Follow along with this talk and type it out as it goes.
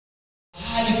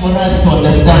for us to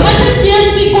understand. Hata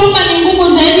kiasi kwamba ni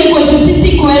ngumu zaidi kwetu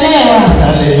sisi kuelewa.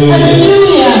 Hallelujah.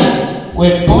 Hallelujah.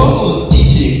 When Paul was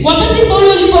teaching, Wakati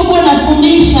Paulo alipokuwa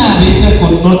anafundisha, Peter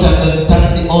could not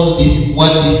understand all this,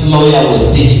 what this lawyer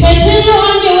was teaching. Petro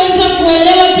hangeweza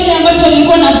kuelewa kile ambacho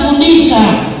alikuwa anafundisha.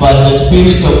 But the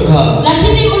Spirit of God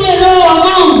Lakini ule Roho wa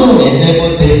Mungu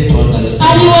enabled them to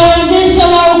understand. aliwawezesha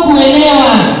wao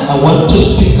kuelewa. I want to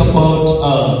speak about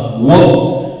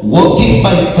walking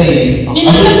by faith,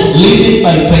 living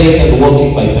by faith and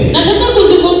walking by faith. Nataka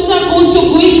kuzungumza kuhusu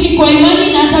kuishi kwa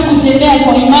imani na hata kutembea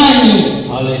kwa imani.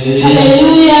 Hallelujah.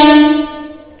 Hallelujah.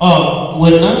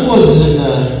 When I was in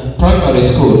primary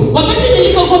school, Wakati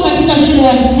nilipokuwa katika shule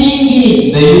ya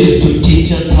msingi, they used to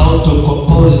teach us how to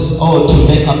compose or to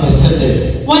make up a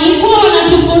sentence walikuwa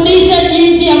wanatufundisha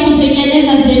jinsi ya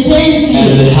kutengeneza sentensi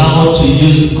and how to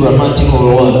use grammatical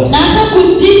words. na hata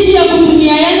jinsi ya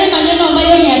kutumia yale maneno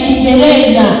ambayo ni ya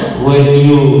Kiingereza.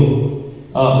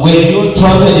 When you're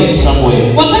traveling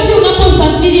somewhere, Wakati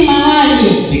unaposafiri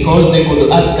mahali, because they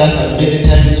could ask us and many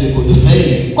times we could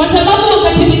fail. kwa sababu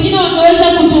wakati mwingine wangeweza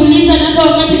kutuuliza na hata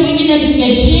wakati mwingine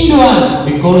tungeshindwa,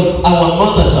 Because our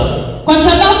mother tongue, kwa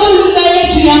sababu lugha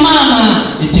yetu ya mama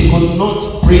it could not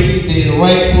bring the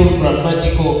rightful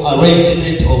grammatical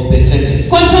arrangement of the sentence.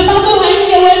 kwa sababu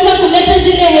haingeweza kuleta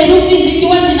zile herufi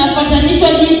zikiwa zinafuatanishwa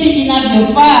jinsi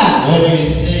inavyofaa. When we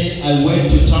say I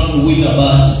went to town with a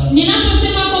bus,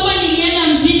 Ninaposema kwamba nilienda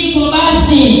mjini kwa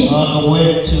basi, I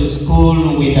went to school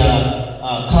with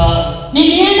a car,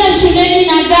 nilienda shuleni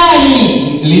na gari,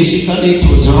 linguistically it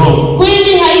was wrong,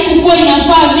 kweli haikuwa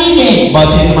inafaa vile, but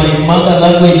in my mother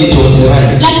language it was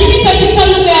right. lakini katika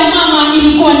lugha ya mama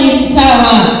ilikuwa ni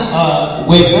sawa.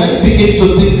 When I began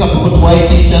to think about why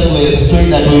teachers were strict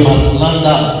that we must learn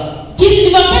that,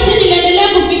 Wakati niliendelea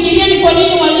kufikiria ni kwa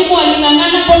nini walimu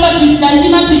waling'ang'ana kwamba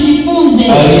lazima tujifunze,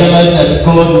 I realized that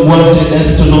God wanted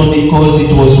us to know because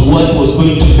it was what was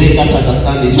going to make us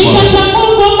understand His word. nikatambua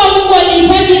kwamba Mungu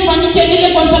alihitaji ifanyike vile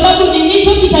kwa sababu ni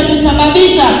hicho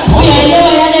kitatusababisha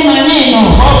kuyaelewa yale maneno.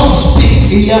 Paul speaks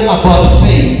here about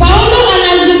faith, Paulo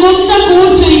anazungumza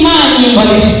kuhusu imani, but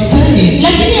he says,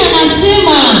 lakini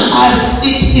anasema as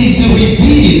it is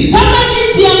revealed kama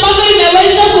jinsi ambavyo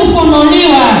imeweza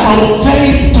kufunuliwa from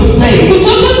faith to faith,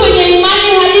 kutoka kwenye imani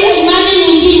hadi imani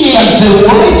nyingine, that the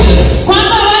righteous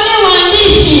kwamba wale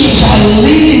waandishi shall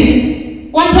live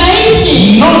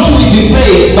wataishi not with the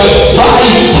faith, but si tu by kwa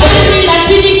faith. imani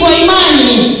lakini kwa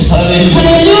imani. Hallelujah.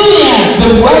 Haleluya. The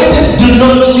righteous do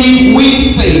not live with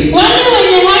faith, Wale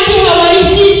wenye haki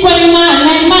hawaishi kwa imani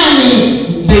na imani,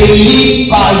 they live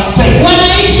by faith.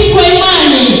 wanaishi kwa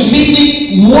imani.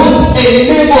 Meaning, what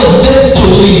enables them to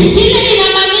live, Kile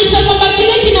inamaanisha kwamba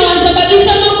kile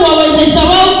kinawasababisha ama kuwawezesha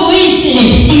wao kuishi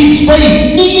it is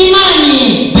faith. ni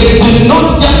imani. They do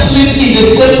not just live in the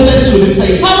same place with the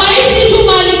faith. Hawaishi tu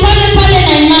mahali pale pale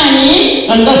na imani.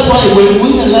 And that's why when we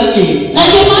are learning, Na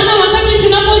ndio maana wakati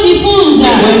tunapojifunza,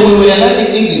 when we were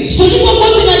learning English, tulipokuwa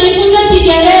tunajifunza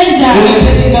Kiingereza, they were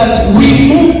telling us we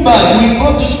move by, we go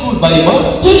to school by bus.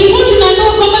 tulikuwa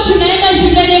tunaambiwa kwamba tunaenda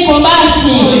shuleni kwa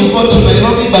basi, So you go to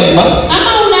Nairobi by bus.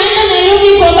 ama unaenda Nairobi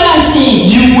kwa basi.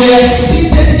 You were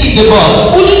seated in the bus,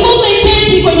 Ulikuwa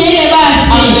umeketi kwenye ile basi,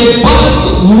 and the bus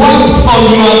worked on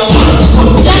your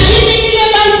transportation. lakini ile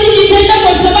basi ilitenda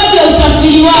kwa sababu ya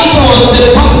usafiri It wako. was the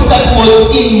bus that was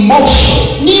in motion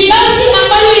Ni basi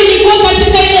ambayo ilikuwa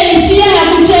katika ile hisia ya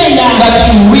kutenda, that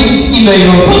you reached in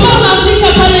Nairobi. kwamba unafika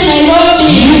pale Nairobi,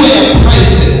 You were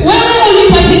present. wewe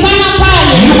ulipatikana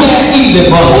pale, You were in the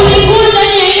bus. ulikuwa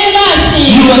ndani ya ile basi,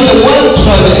 You are the one ni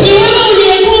traveling. wewe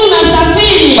uliyekuwa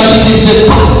unasafiri, But it is the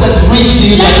bus that reached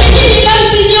you. lakini ni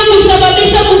basi ndiyo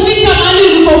kusababisha kufika mahali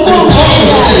ulipokuwa And Paul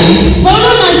unaenda. says, Paulo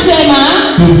anasema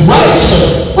the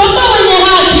righteous, kwamba wenye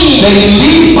haki they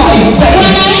live by faith.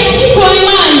 wanaishi kwa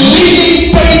imani. Living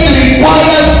faith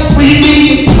requires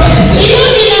being present. Hiyo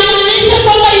inamaanisha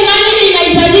kwamba imani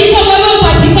inahitajika wewe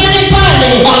upatikane pale,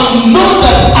 And know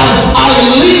that as I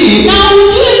live, na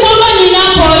ujue kwamba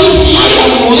ninapoishi I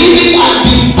am living and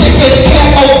being taken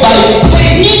care of by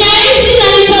faith. ninaishi na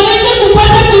nitaweza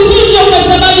kupata kutunzwa kwa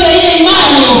sababu ya ile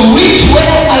imani. Reach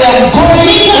where I am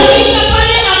going Nitafika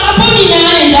pale ambapo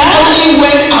ninaenda only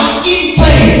when I'm in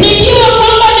faith. nikiwa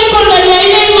kwamba niko ndani ya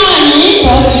ile imani.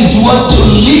 That is what to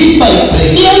live by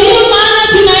faith Ndio hiyo maana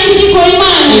tunaishi kwa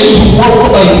imani and to walk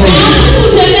by na faith. hata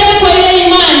kutembea kwa ile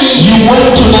imani. You went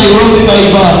to Nairobi by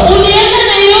bus. Ulienda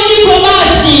Nairobi kwa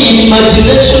basi, In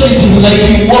imagination, it is like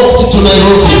you walked to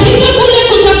Nairobi. katika kule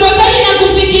kutafakari na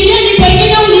kufikiria ni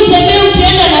pengine ulitembea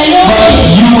ukienda Nairobi, But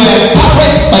you were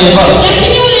carried by a bus.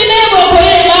 lakini ulibebwa kwa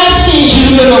ile basi.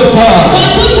 Children of God,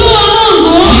 Watoto wa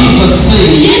Mungu, Jesus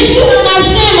said, Yesu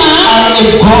anasema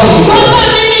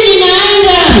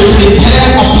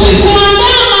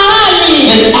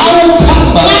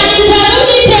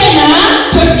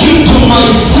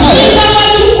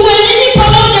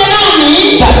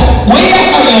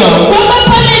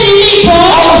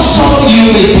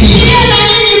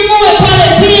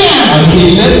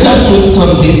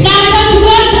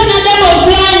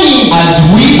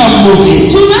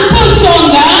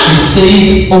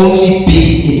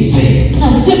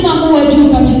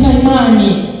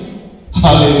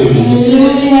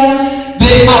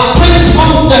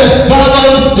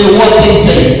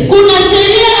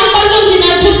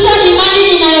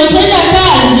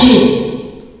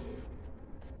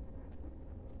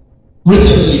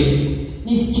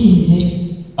Nisikize.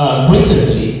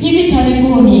 Recently, Hivi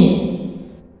karibuni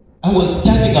I was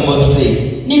studying about faith.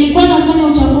 nilikuwa nafanya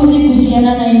uchambuzi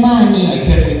kuhusiana na imani. I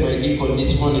came with my deacon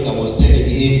this morning. I was telling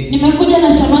him, Nimekuja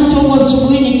na shamasi wangu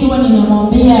asubuhi nikiwa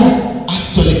ninamwambia,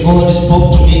 actually God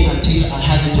spoke to me until I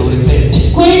had to repent.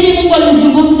 kweli Mungu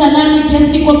alizungumza nami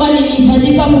kiasi kwamba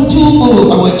nilihitajika kutubu.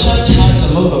 Our church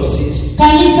has a lot of seats,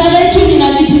 Kanisa letu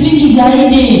lina viti vingi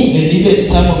zaidi, and even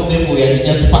some of them we had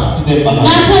just packed them na behind.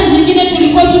 hata zingine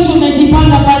tulikuwa tu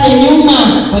tumezipanga pale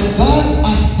nyuma. But God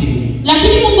asked me,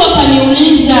 Lakini Mungu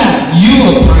akaniuliza you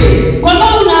are praying kwamba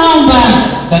unaomba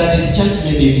that this church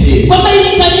may be filled, kwamba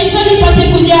ili kanisa lipate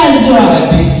kujazwa,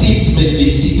 that these seats may be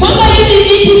seated. kwamba hivi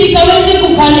viti vikaweze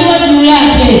kukaliwa juu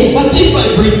yake. But if I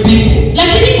bring people,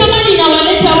 Lakini kama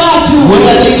ninawaleta watu, where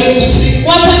are they going to sit?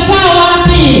 watakaa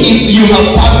wapi? If you have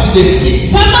packed the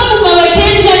seats, Kama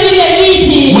kumewekeza vile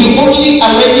viti, we only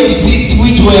arranged seats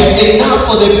which were enough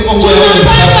for the people who were already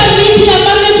tunapanga started. viti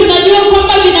ambavyo tunajua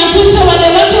kwamba vinatosha wale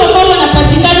watu ambao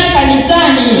wanapatikana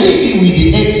kanisani. Maybe with the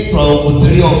extra of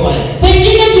 3 or 5.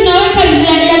 Pengine tunaweka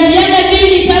ziada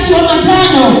 2, 3 ama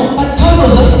 5. But God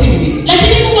was asking me,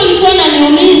 Lakini Mungu alikuwa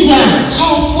ananiuliza,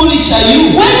 how foolish are you?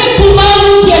 wewe mpumbavu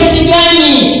kiasi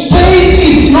gani? Faith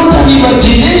is not an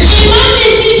imagination. Imani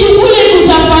si tu kule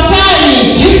kutafakari.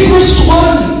 Hebrews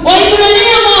 1,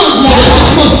 Waibrania 1, the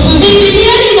Bible says,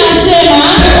 Biblia inasema,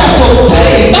 therefore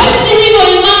faith basi hivyo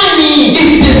imani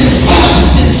is the ni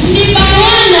substance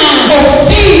bayana of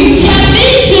things ya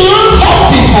vitu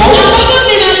hoped for, ambavyo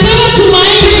vinapewa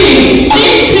tumaini,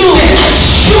 vitu the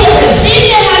assurance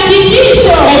ile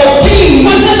hakikisho, of kwa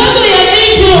things sababu ya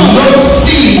vitu not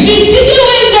seen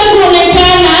visivyoweza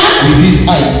kuonekana with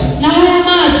these eyes. na haya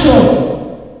macho.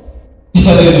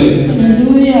 Hallelujah.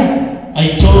 Haleluya. I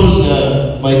told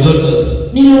my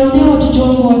daughters, Niliwaambia watoto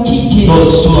wangu wa kike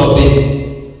those who have been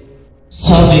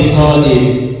serving God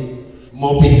in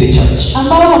mopping the church,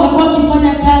 ambao wamekuwa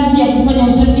wakifanya kazi ya kufanya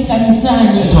usafi I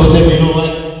kanisani, told them, you know what?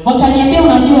 wakaniambia,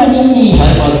 unajua nini,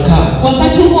 Time has come.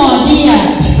 wakati umewadia.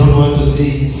 I don't want to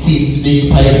see seats being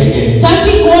piled again.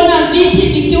 Sitaki kuona viti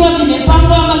vikiwa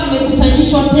vimepangwa ama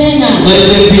vimekusanyishwa tena. Let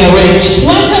them be arranged.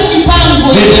 Wacha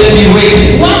vipangwe, Let them be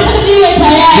waiting. wacha viwe There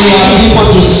are tayari. people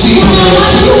to sit on Kuna their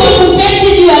watu wa seats. kuketi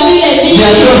juu ya vile They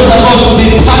are viti. not supposed to be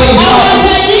piled up.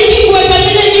 Hawahitajiki kuweka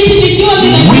vile viti vikiwa We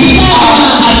vimekusanywa.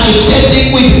 are associating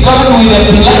with God with a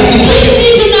blind faith.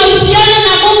 Sisi tunahusiana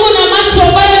na Mungu na macho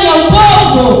ambayo ni ya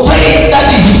upofu, Faith that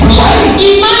is blind.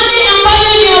 imani ambayo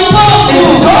ni ya upofu.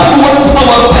 And God wants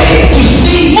our faith to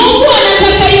see. Mungu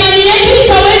anataka imani yetu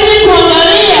ikaweze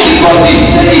kuangalia, Because He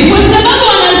says, kwa sababu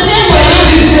anasema faith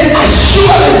is the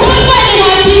assurance kwamba ni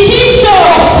hakikisho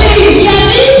of things ya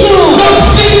vitu not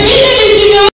seen. vile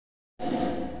visivyo.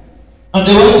 And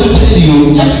I want to tell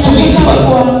you, just 2 weeks Nataka back,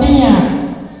 kuambia,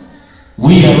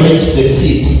 we arranged the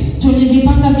seats.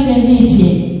 tulivipanga vile viti.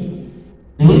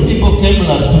 The way people came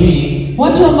last week,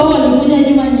 Watu ambao walikuja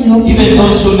juma even lililopita,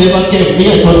 those who never came, me,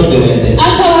 I thought they were there.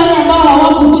 hata wale ambao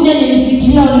hawakukuja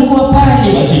nilifikiria walikuwa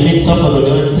pale. But you meet somebody on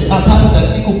the way and say, pastor,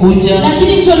 sikukuja.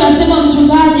 Lakini mtu anasema,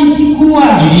 mchungaji, sikuwa.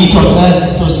 Niliitwa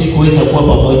kazi, so sikuweza kuwa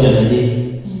pamoja na nyinyi.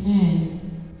 Amen.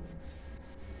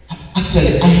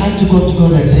 Actually, I had to go to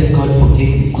God and say, God, forgive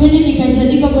me. Kweli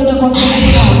nikahitajika kwenda kwa Mungu.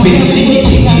 I have been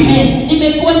limiting you. Amen.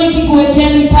 Nimekuwa nikikuwekea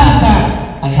mipaka.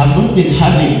 I have not been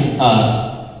having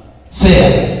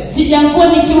fare, Sijakuwa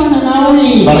nikiwa na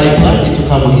nauli, but I planned to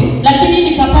come here. lakini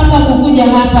nikapanga kukuja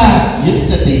hapa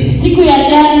Yesterday, siku ya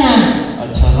jana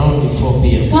at around 4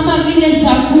 p.m., kama vile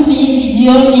saa 10 hivi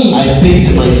jioni. I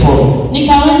picked my phone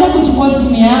Nikaweza kuchukua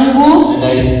simu yangu, and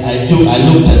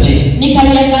I looked at it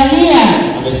nikaliangalia,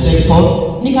 and I said, phone,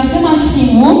 nikasema,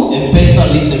 simu, M-Pesa,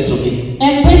 listen to me.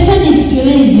 M-Pesa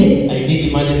nisikilize. I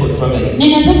need money for traveling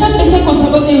Ninataka pesa kwa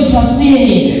sababu ya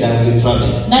usafiri and I will travel.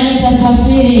 na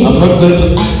nitasafiri. I'm not going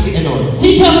to ask anyone.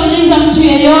 Sitamuuliza mtu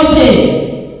yeyote.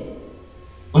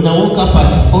 When I woke up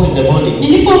at 4 in the morning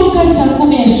Nilipoamka saa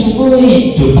 10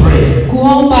 asubuhi to pray,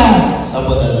 kuomba,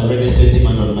 somebody has already sent him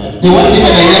on my. The one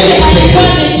even I never alikuwa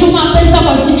expected. ametuma pesa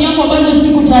kwa simu yangu ambazo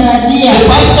sikutarajia. The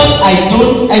person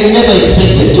I never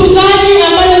expected. Mchungaji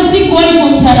ambayo sikuwahi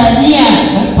kumtarajia.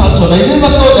 That person, I never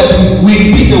thought that will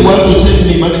be the one to send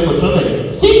me money for traveling.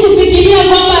 Sikufikiria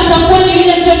kwamba atakuwa ni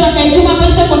yule mtu atakayetuma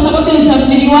pesa kwa sababu ya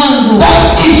usafiri wangu.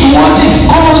 That is what is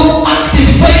called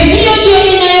active faith. Hiyo ndio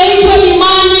inayoitwa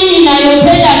imani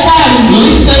inayotenda kazi.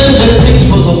 Listen to the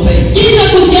principles of faith. Sikiza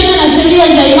kuhusiana na sheria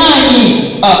za imani.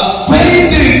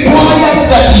 Faith requires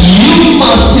that you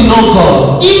must know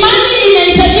God. Imani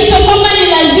inahitajika kwamba ni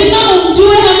lazima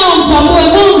umjue ama umtambue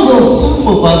Mungu. Some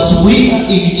of us, we are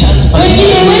in church, but we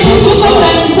Wengine don't wetu know tuko God.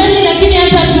 kanisani lakini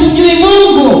hata tumjui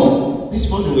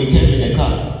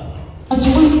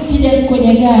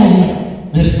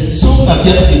have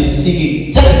just been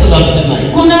singing just last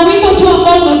night. Kuna wimbo tu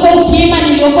ambao umekuwa ukiimba,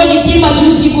 niliokuwa nikiimba tu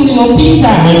siku iliyopita.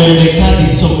 When the car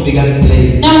this song began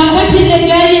playing. Na wakati ile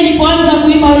gari ilipoanza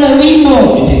kuimba ule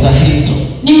wimbo, It is a hymn song.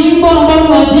 ni wimbo ambao ni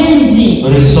watenzi.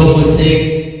 Or a song was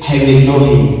saying, I will know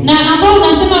him. Na ambao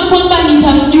unasema kwamba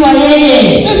nitamjua yeye.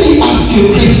 Let me ask you,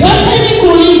 Christian. Wacha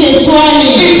nikuulize swali.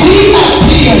 If he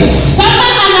appears Kama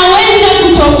anaweza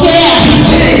kutokea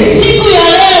today, siku ya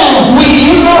leo, will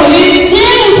you know him? je,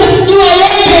 utamjua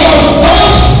yeye?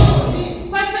 Those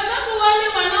Kwa sababu wale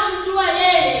wanaomjua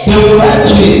yeye they will run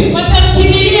to him.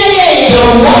 watamkimbilia yeye. They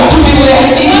will want to be where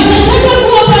he is. Watataka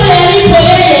kuwa pale alipo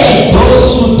yeye. Those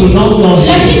who do not know him,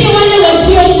 Lakini wale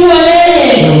wasiomjua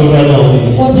yeye they will run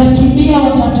away. watakimbia,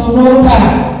 watatoroka.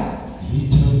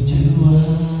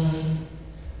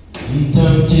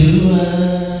 Nitamjua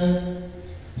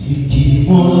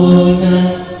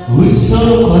nikimwona uso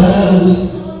kwa uso.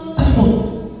 Come on.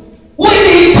 When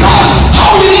he comes,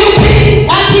 how will you be?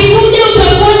 Akikuja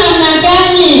utakuwa namna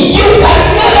gani? You can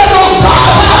never know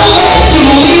God unless you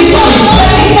live by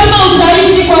faith. Kama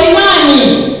utaishi kwa imani,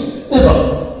 Never.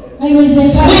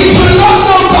 haiwezekani. We do not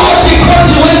know God because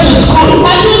you went to school.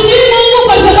 Hatujui Mungu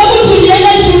kwa sababu tulienda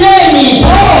shuleni.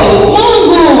 Paulo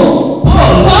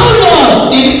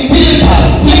In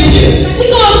Philippians,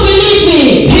 katika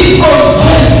Wafilipi he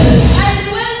confesses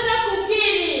aliweza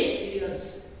kukiri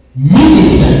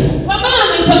minister kwamba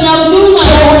amefanya huduma,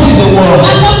 out in the world.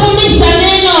 akafundisha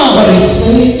neno, But he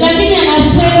said, lakini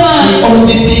anasema all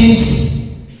the things,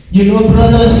 you know,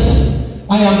 brothers,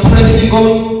 I am pressing on.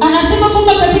 anasema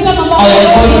kwamba katika mambo I am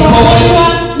going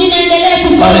forward. ninaendelea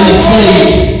kusoma But he said,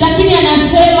 mbele, lakini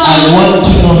anasema I want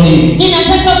to know him.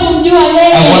 ninataka kumjua I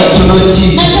yeye, want to know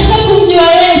Jesus nataka kumjua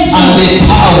Yesu and the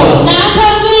power na hata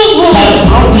nguvu that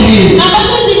brought him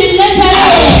ambazo zilimleta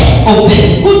yeye out of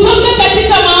death. kutoka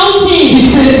katika mauti. He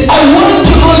says, I want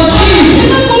to know Jesus.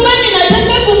 Sema kwamba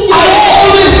ninataka kumjua I yeye.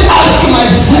 always ask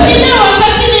myself, Kila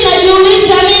wakati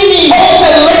ninajiuliza mimi, all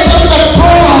the letters that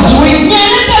Paul has written,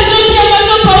 nyaraka zote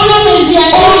ambazo Paulo all the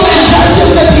ameziandika, churches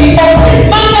that he opened,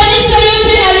 makanisa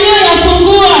yote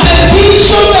aliyoyafungua, the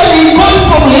vision that he got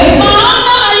from heaven,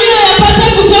 maono aliyoyapata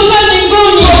kutoka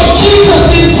mbinguni from Jesus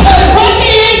himself. kwake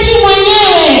Yesu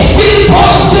mwenyewe, Still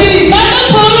Paul says, bado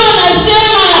Paulo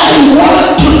anasema I want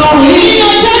to know him.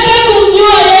 ninataka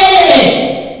kumjua yeye.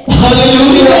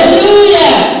 Hallelujah. Haleluya!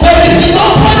 There is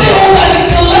nobody who can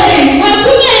claim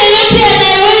Hakuna yeyote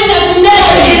anayeweza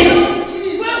kudai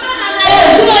kwamba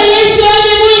anajua Yesu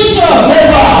hadi mwisho.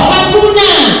 never Hakuna.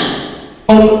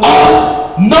 on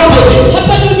earth, nobody,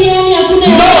 Hapa duniani hakuna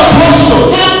no apostle,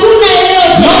 hakuna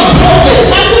yeyote. no prophet,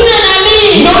 Hakuna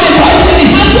nabii. no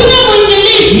evangelist, Hakuna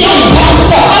mwinjilisti. no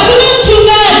pastor, Hakuna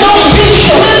mchungaji. no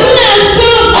bishop. Hakuna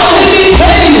askofu. And let me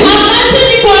tell you, Acha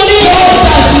nikwambie God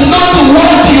does not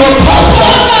want your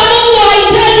pastor. kwamba Mungu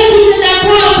hahitaji kutenda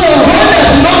kwako. God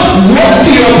does not want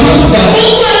your pastor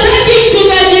Mungu hataki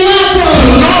mchungaji wako to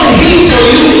know him for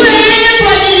you. ujue yeye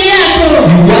kwa ajili yako.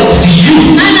 He wants you.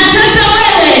 Anataka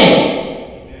wewe.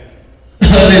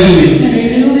 Hallelujah.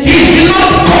 Haleluya. He's not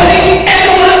calling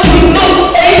anyone to know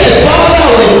either father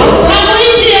or mother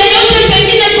Hamwiti yeyote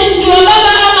pengine kumjua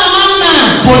baba ama mama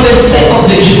for the sake of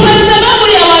the kwa children. sababu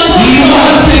ya He watoto.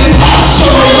 wants a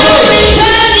personal knowledge.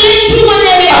 Anahitaji mtu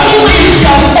mwenye And hekima this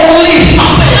can only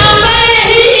happen ambaye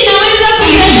hii inaweza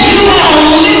if you kutendeka are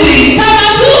living kama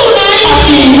tu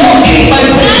unaishi and walking by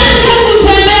na faith. hata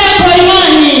kutembea kwa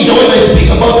imani. You know, when I speak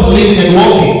about living and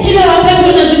walking, Kila wakati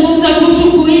unazungumza kuhusu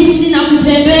kuishi na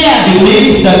kutembea, it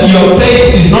means that your faith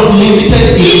is not limited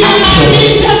in action.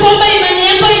 inamaanisha kwamba imani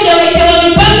yako ingewekewa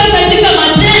mipaka katika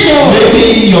matendo. Maybe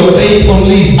your faith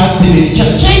only is active in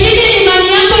church. Pengine imani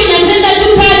yako inatenda tu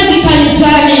kazi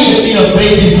kanisani. Maybe your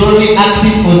faith is only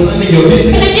active concerning your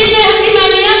business. Pengine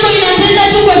imani yako inatenda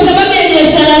tu kwa sababu ya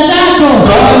biashara zako.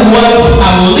 God wants a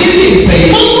living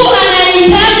faith Mungu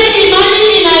anahitaji imani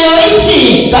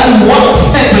inayoishi that works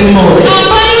every morning.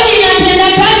 ambayo inatenda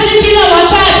kazi kila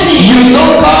wakati. You know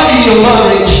God in your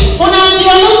marriage.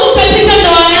 Unamjua Mungu katika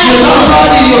ndoa You yako. know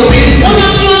God in your business.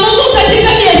 Unamjua Mungu katika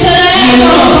biashara You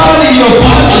know yako. God in your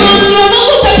family. Unamjua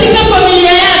Mungu katika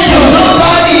familia You yako. know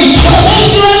God in church.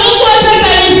 Unamjua Mungu hata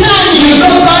kanisani. You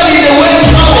know God in the way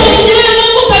travel. Unamjua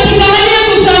Mungu katika hali ya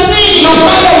kusafiri. No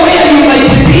matter where you might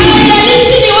be,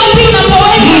 Haijalishi ni wapi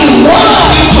unapoweza He wants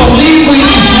you to live with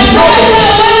His knowledge.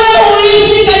 anataka wewe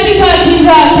uishi katika haki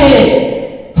zake.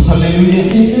 Hallelujah.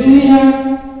 Haleluya.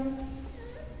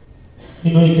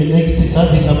 You know, in the next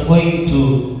service, I'm going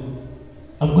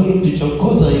to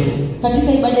chokoza you.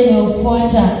 Katika ibada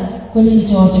inayofuata kweli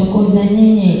nitawachokoza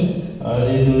nyinyi.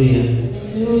 Hallelujah.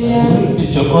 Haleluya. I'm going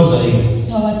to chokoza you.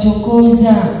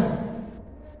 Nitawachokoza.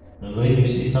 I'm And when you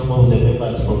see some of the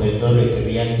members from Eldoret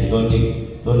react, don't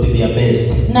be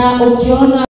amazed. Na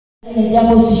ukiona ile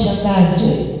jambo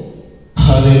usishangazwe.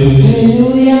 Hallelujah.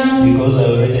 Hallelujah. Because I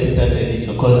already started it,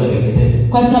 because I am there.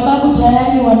 Kwa sababu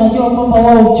tayari wanajua kwamba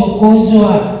wao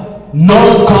uchongozwa. Know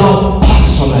God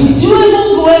personally. Mjue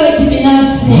Mungu wewe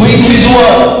kibinafsi. Read His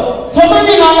word. Soma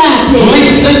neno lake.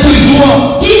 Listen to His word.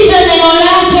 Sikiza neno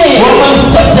lake. Romans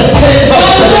chapter 10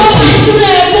 verse 17. Sura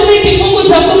ya 10 kifungu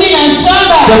cha 17.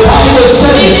 The Bible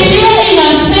says, Biblia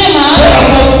inasema,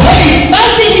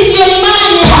 basi hivyo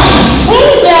imani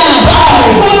huja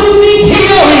kwa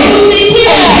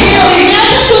kusikia na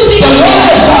hata kusikia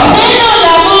neno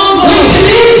la Mungu.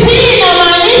 Hii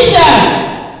inamaanisha,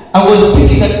 I was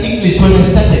speaking at English when I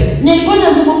started. nilikuwa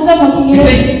nazungumza kwa He Kiingereza.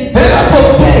 said, therefore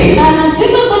faith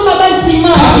Anasema kwamba basi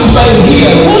imani comes by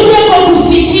hearing. huja kwa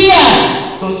kusikia.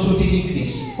 Those who did English.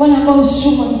 Wale ambao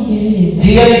husoma Kiingereza.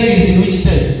 Hearing is in which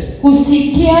tense?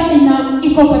 Kusikia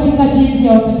iko katika tenzi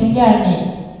ya wakati gani?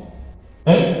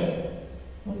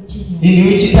 In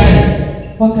which time?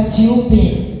 Wakati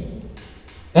upi?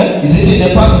 Is it in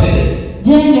the past tense?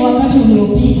 Je, ni wakati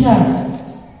uliopita?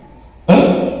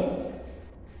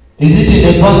 Is it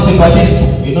in the past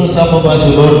participle? You know, some of us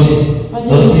who don't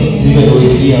think even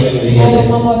we hear when we hear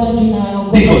them. Mambo watatu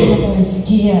tunaogopa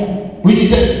tunaposikia. Which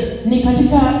tense? Ni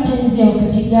katika tenzi ya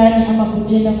wakati gani ama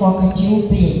kutenda kwa wakati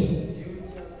upi?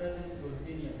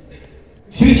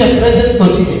 Future, present,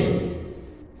 continuous.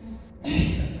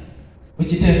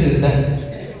 Which tense is that?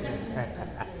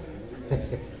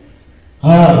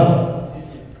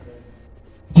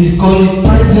 It is called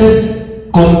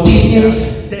present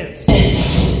continuous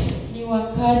tense. Ni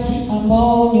wakati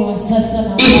ambao ni wa sasa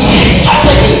na It's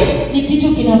happening. ni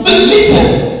kitu kinafanyika. Listen.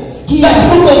 Sikia.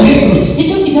 The book of Hebrews,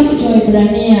 Hicho kitabu cha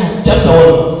Waebrania chapter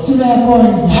 1. sura ya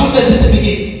kwanza. How does it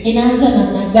begin? Inaanza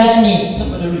namna gani?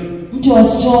 Somebody read. Mtu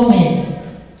asome.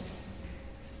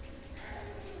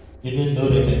 You know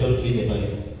that I don't read the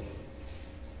Bible.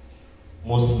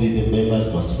 Mostly the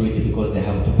members must read it because they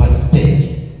have to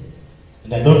participate.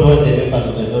 And I don't want the members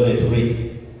of the Lord to read.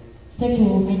 Sitaki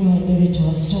waumini wa Eldoret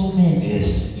wasome.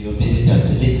 Yes, your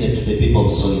visitors, listen to the people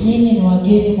of Soy. Nyinyi ni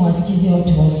wageni, mwasikize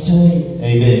watu wa Soy.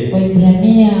 Amen.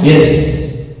 Waebrania. Yes.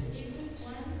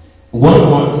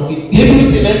 1:1.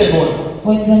 Hebrews 11:1.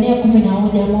 Waebrania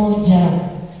 11:1.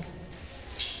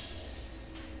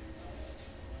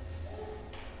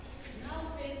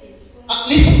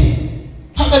 Listen.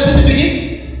 How does it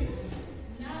begin?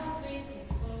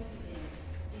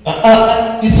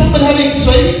 Is somebody having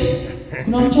Swahili?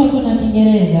 Kuna mtu wako na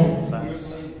Kiingereza?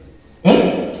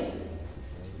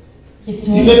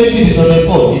 Even if it is on the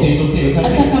phone, it is okay. You can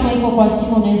Hata read. kama iko kwa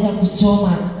simu unaweza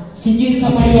kusoma. Sijui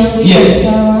kama Okay. yangu iko Yes.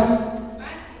 sawa.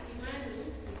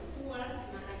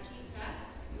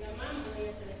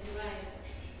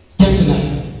 Just enough.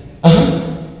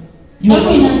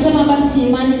 Basi inasema basi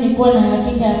imani ni kuwa na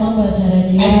hakika ya mambo I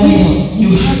yatarajiwayo. wish you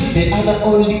had the other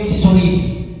only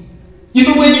Swahili. You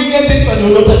know, when you get this one, you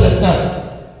will not understand.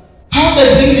 How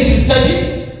does English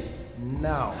study?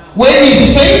 Now. When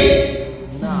is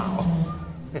faith? Sasa.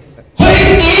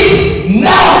 Faith is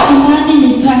now. Imani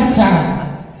ni sasa.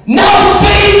 Now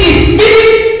faith is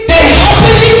meaning the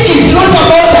happening is not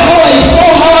about how I saw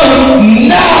how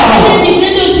now. Ile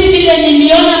kitendo si vile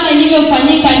niliona ama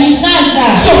ilivyofanyika, ni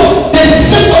sasa. So the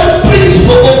second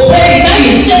principle of faith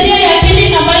Basi is sheria ya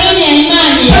pili ambayo ni ya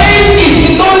imani. faith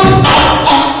is not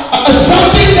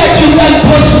something that you can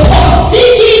postpone. Si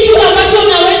kitu ambacho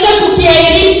unaweza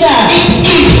kukiahirisha. It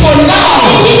is for Ni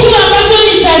now. kitu ambacho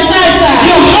ni cha sasa.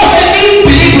 You have a need,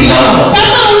 believe now.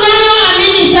 Kama unayo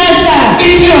amini sasa.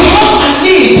 If you have a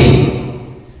need,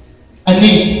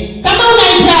 Kama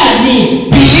unahitaji,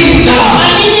 believe now.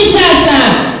 amini sasa.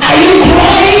 Are you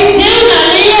crying? Je,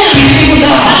 unalia? Believe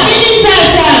now. Amini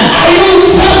sasa. Are you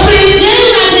suffering? Je,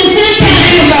 unateseka?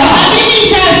 Believe now. Amini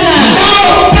sasa.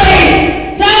 Now faith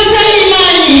Sasa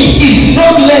imani. is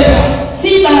not later, Si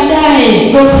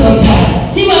baadaye. not sometime,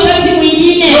 Si wakati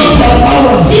mwingine. not some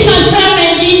hours, Si masaa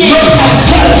mengine. not at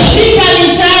church, Si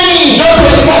kanisani. not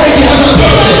when marriage has a Si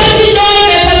problem. wakati ndoa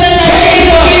imepata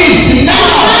tatizo. Faith is now.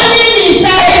 Imani ni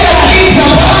sasa. Either things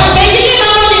are bad, Pengine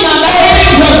mambo ni mabaya.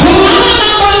 things are good, Ama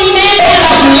mambo ni mema.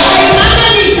 Ama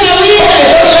ni sawia.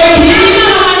 Ama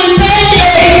hawanipendi.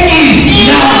 faith is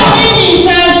now. Imani ni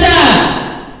sasa.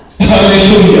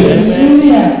 Hallelujah.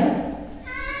 Haleluya.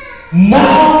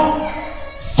 Now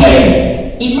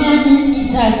faith, Imani ni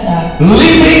sasa.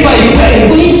 living by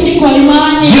faith, Kuishi kwa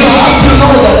imani. you have to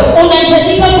know that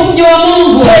Unahitajika kumjua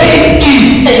Mungu. faith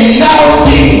is a now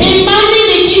thing. Imani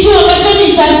ni kitu ambacho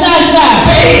ni cha sasa.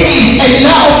 Faith is a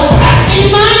now practice,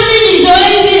 Imani ni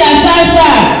zoezi la sasa.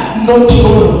 not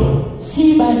tomorrow.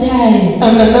 baadaye.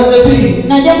 And another thing,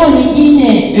 Na jambo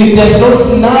lingine, it does not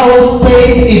now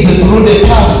faith is through the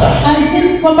pastor.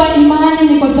 haisemi kwamba imani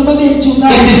ni kwa sababu ya It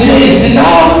mchungaji. says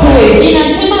now faith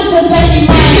Inasema sasa speaking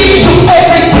imani to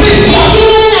every Christian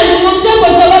ikiwa inazungumzia kwa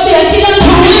sababu ya kila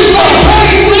to live by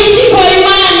faith. kuishi kwa Let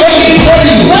imani. me tell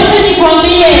you, Wacha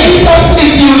nikwambie, Jesus,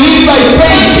 if you live by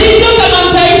faith, Kristo kama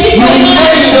mtaishi you kwa make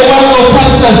imani, the work of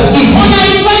pastors easy.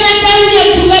 unaifanya kazi ya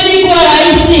mchungaji kuwa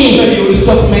rahisi. Then you will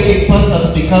stop making pastors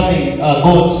becoming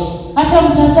gods. Hata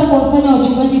mtaacha kuwafanya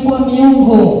wachungaji kuwa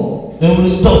miungu. They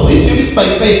will stop. If you live by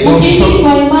faith, they will Ukiishi stop.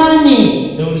 kwa imani,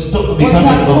 They will stop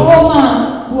becoming gods. watakoma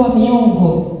kuwa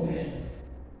miungu.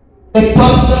 A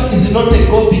pastor is not a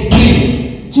go-between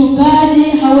Mchungaji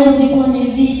hawezi kuwa ni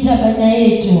vita baina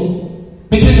yetu,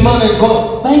 between man and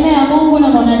God. baina ya Mungu na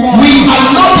mwanadamu. We are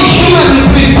not the human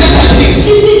representatives.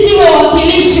 Sisi si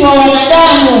wawakilishi wa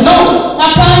wanadamu. No.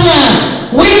 Hapana.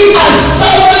 We are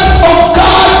servants of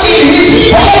God in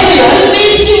His body.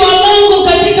 Watumishi wa Mungu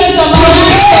katika shamba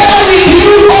lake. Together with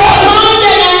you all.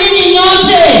 Pamoja na ninyi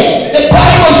nyote. The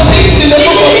Bible speaks in the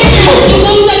book of Biblia Timothy.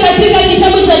 inazungumza katika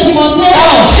kitabu cha Timotheo.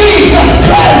 Jesus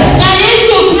Christ, Na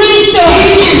Yesu Kristo He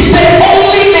is the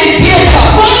only mediator.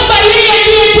 kwamba yeye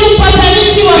ndiye tu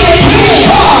mpatanishi wa pekee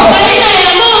baina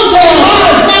ya Mungu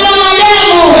na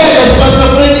mwanadamu. Where does Pastor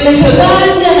Fred enter that?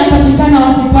 Mchungaji anapatikana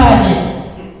wapi pale?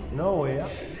 Nowhere.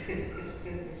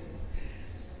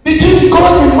 Between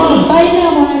God and man. Baina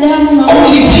ya mwanadamu na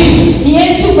Only Mungu. Jesus. Ni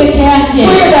Yesu peke yake.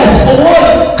 Where does the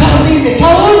word come in again?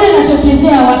 Paulo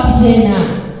anatokezea wapi tena?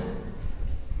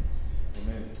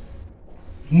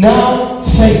 Now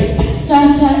faith.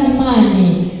 Sasa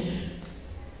imani.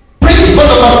 Principle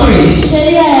number 3.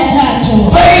 Sheria ya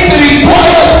tatu. Faith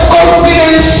requires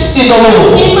confidence in the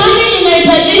Lord. Imani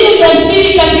inahitaji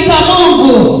ujasiri katika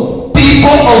Mungu.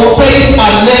 People of faith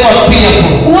are never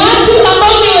fearful. Watu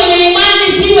ambao ni wenye imani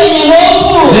si wenye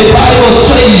hofu. The Bible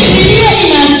says Biblia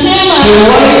inasema the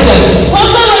righteous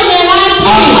kwamba wenye are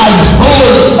haki as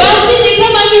bold. basi ni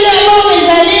kama vile ambao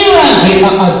wamezaliwa, They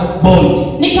are as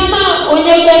bold. ni kama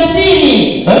wenye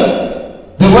ujasiri. Huh?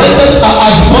 The righteous are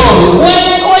as bold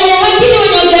Wenye haki ni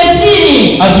wenye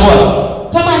ujasiri. as what?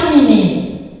 Kama nini?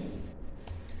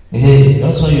 Hey,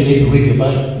 that's why you need to read your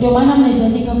Bible. Ndio maana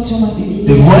mnahitajika kusoma The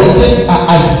Biblia. righteous are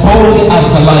as bold as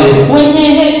a lion. Wenye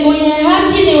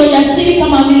haki ni wajasiri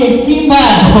kama vile simba.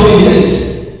 Oh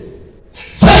yes.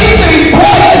 Faith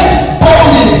requires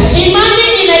boldness. Imani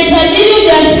inahitaji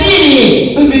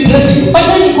ujasiri. Let me tell you,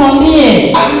 Wacha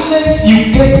nikwambie, unless you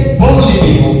get boldly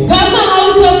people, kama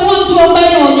hautakuwa mtu ambaye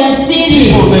ni ujasiri,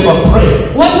 people never pray.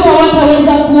 watu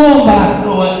hawataweza kuomba. You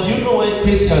know why? Do you know why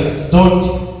Christians don't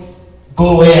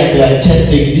go where they are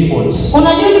chasing demons?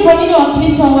 Unajua ni kwa nini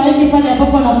Wakristo hawaendi pale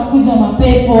ambapo wanafukuza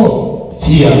mapepo?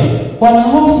 Fear. Wana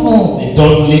hofu, They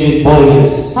don't live in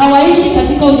boldness. hawaishi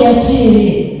katika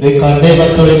ujasiri, They can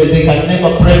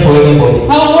never pray for anybody.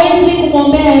 hawawezi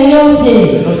kumwombea yeyote.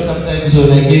 You know, sometimes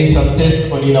when I give some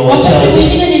testimony in our Wakati church,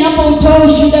 mwingine ninapotoa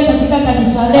ushuhuda katika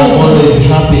kanisa I'm letu, always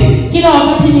happy. kila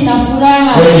wakati nina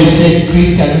furaha. When you say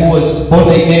Christian who was born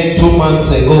again 2 months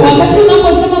ago, Wakati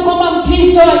unaposema kwamba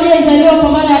Mkristo aliyezaliwa kwa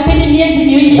mara ya pili miezi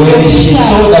miwili when she iliyopita,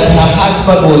 saw that her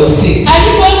husband was sick,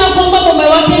 alipoona kwamba mume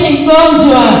wake ni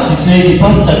mgonjwa, she said, the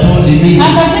pastor told me that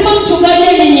akasema mchungaji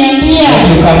aliniambia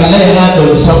you can lay hand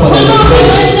on somebody kama and pray.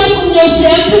 unaweza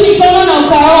kumnyoshea mtu mikono na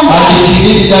ukaomba. And she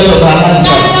did that on her Na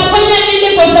husband. akafanya vile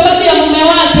kwa sababu ya mume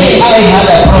wake. I had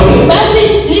a problem. Basi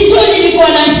hicho nilikuwa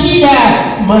na shida.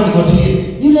 Man got healed.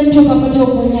 Yule mtu akapata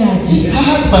uponyaji, Her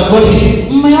husband got healed.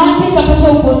 mume wake akapata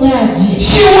uponyaji.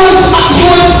 She was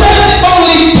saved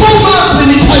only 2 months in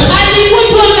the church. Alikuwa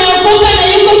tu ameokoka na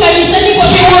yuko kanisani kwa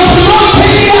She was not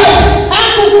 10 years.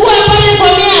 hakukuwa pale kwa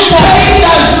miaka. Faith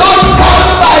does not come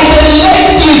by the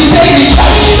length you stay in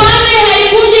church. Imani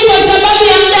haikuji kwa sababu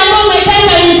ya muda ambao umekaa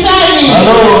kanisani.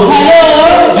 Hello. Hello.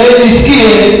 Let me see.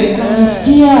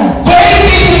 Unasikia? Faith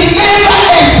is never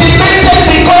estimated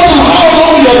because of how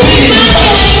long you've been in Imani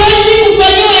church. haiwezi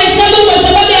kufanyiwa hesabu kwa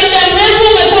sababu ya muda mrefu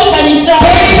umekuwa kanisani.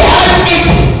 Faith has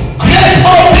its great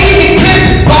or being great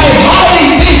by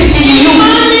having this in you.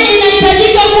 Imani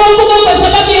inahitajika kuwa kubwa kwa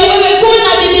sababu ya wewe kuwa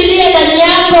na Biblia ndani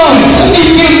yako. If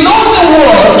you know the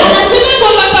word, Anasema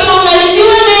kwamba kama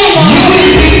unalijua neno, you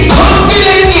will be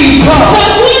confident in God.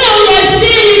 utakuwa na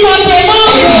ujasiri kwake And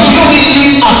Mungu. you will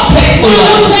live a faithful Na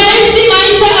life. utaishi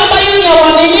maisha ambayo ni ya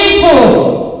uaminifu.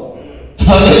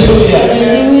 Hallelujah.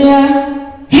 Haleluya.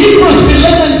 Hebrews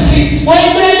 11:6.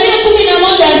 Waebrania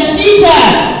 11:6.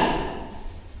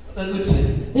 What does it say?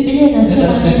 Biblia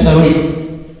inasema Sister read.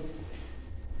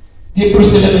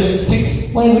 Hebrews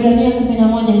 11:6. Waebrania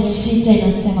 11:6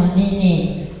 inasema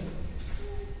nini?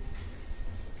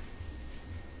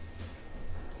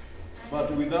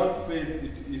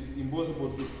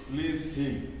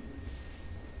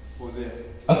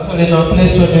 Actually, in our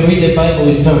place when we read the Bible,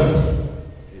 we stand.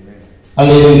 Amen.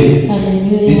 Hallelujah.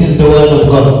 Haleluya. This is the word of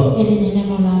God. Hili ni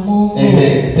neno la Mungu.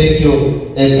 Amen. Thank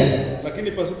you, Edgar.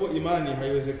 Lakini pasipo imani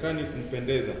haiwezekani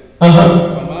kumpendeza.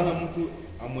 Uh-huh. Kwa maana mtu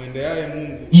amwendeaye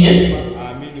Mungu Yes. lazima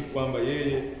aamini kwamba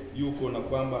yeye yuko na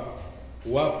kwamba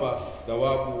huwapa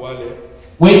thawabu wale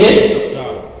Wenye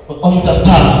wamtafutao.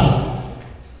 omtafutao.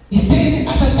 Is there any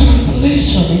other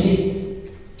translation in it?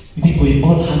 People, we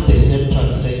all have the same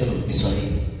translation of this one.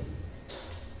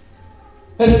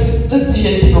 Let's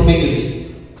hear it from English.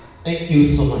 Thank you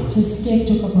so much. Tusikie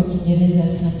kutoka kwa Kiingereza.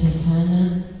 Asante sana.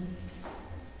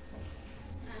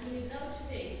 And without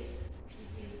faith,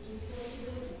 it is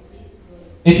impossible to please God.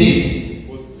 It is.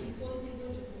 Impossible to please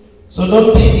God. So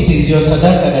don't think it is your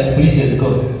sadaka that pleases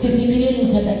God. Sifikirie ni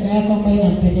sadaka yako ambayo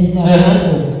inampendeza Uh-huh.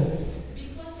 Mungu.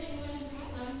 Because anyone who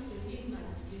comes to Him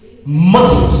must believe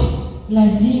Must.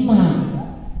 Lazima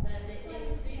that they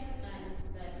exist and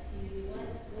that He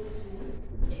rewards those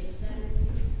who eternally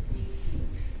seek Him.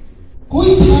 Who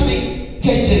is having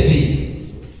KJV?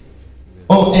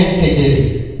 Or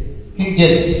NKJV? King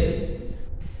James.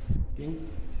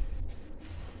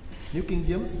 New King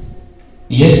James.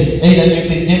 Yes, either New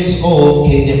King James or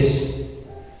King James.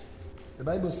 The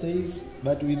Bible says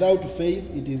that without faith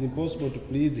it is impossible to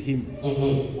please Him.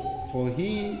 Mm-hmm. For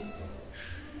he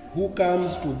who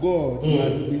comes to God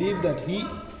must believe that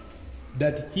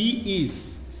He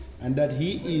is, and that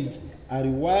He is a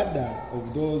rewarder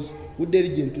of those who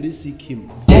diligently seek Him.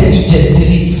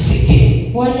 Diligently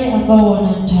seeking. wale ambao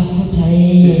wanamtafuta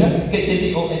Is yeye. that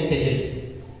KJV or NKJV?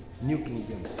 New King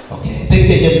James. Okay, I think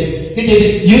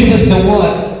KJV uses the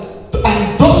word,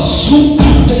 and those who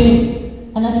come to Him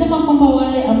Anasema kwamba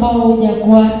wale ambao huja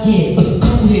kwake must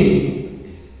come to Him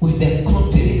with their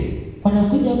confidence.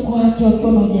 wanakuja kwake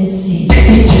wakiwa na ujasiri,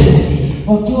 Diligently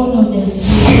wakiwa na ujasiri,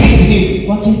 seeking Him.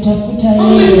 wakimtafuta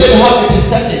Now yeye. listen what it is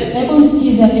started. Hebu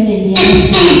usikiza vile It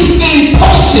ilianza. is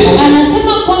impossible.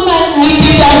 Anasema kwamba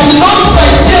It does not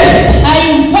suggest.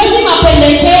 haimfanyi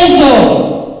mapendekezo.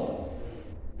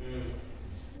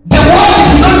 The word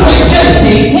is not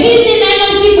suggesting Hili ni neno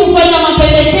si kufanya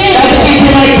mapendekezo that it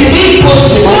might be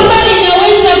possible. kwamba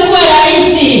linaweza kuwa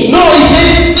rahisi. No, it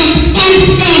says it is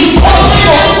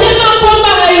impossible. Anasema kwamba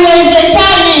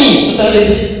haiwezekani. That is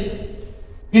it.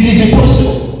 It is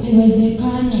impossible.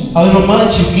 Haiwezekani. However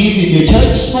much you give in your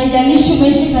church, Haijalishi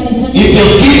umeishi if kanisani,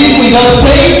 you're giving without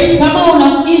faith, kama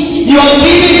unaishi your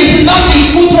giving is nothing.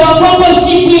 kutoa kwako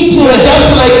si kitu. You are just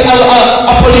like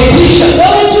a politician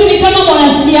Wewe tu ni kama who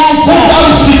mwanasiasa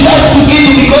comes to church to give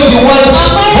because he wants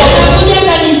ambaye votes. anakuja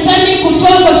kanisani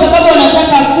kutoa kwa sababu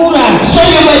anataka kura. So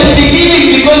you might be giving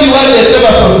because you want the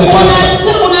favor from the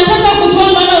pastor Unataka kutoa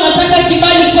maana unataka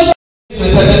kibali kutoka to a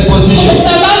certain kwa position.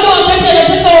 sababu wakati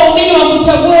anataka waumini wa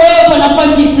kuchagua wewe kwa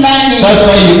nafasi fulani. That's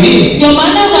why you give. Ndio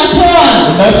maana unatoa.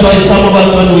 And that's why some of us,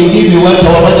 when we give, we want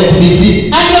our money to be seen.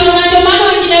 Ndio maana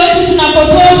wengine wetu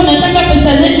tunapotoa tunataka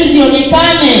pesa zetu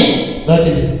zionekane. That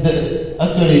is,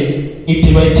 actually, it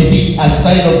might be a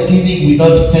sign of giving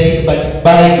without faith, but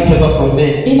buying favor from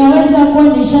men. Inaweza kuwa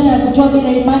ni ishara ya kutoa bila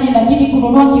imani, lakini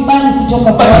kununua kibali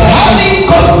kutoka kwa But watu. having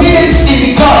confidence in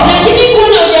God Lakini kuwa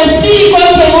na ujasiri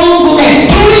kwake Mungu and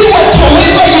doing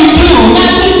whatsoever you do na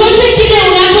chochote kile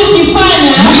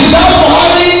unachokifanya without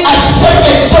having a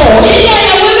second thought, bila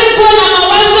ya wewe kuwa na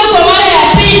mawazo kwa mara ya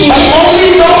pili, but only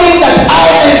knowing that I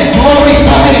am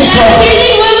glorifying God. lakini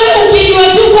wewe ukijua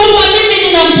tu kwamba mimi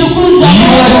ninamtukuza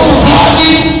Your Mungu,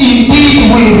 service indeed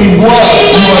will reward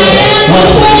imani your yako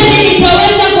worship. kweli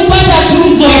itaweza kupata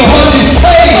tuzo, Because He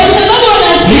kwa says sababu He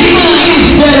anasema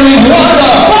is the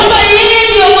rewarder kwamba yeye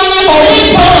ndio mwenye of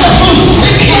kulipa those who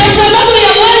seek kwa Him sababu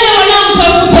ya wale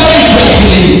wanaomtafuta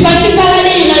diligently katika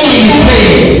hali in inayohitaji,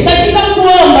 faith. katika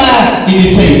kuomba, In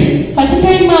faith. katika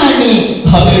imani.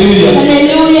 Hallelujah.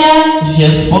 Haleluya. He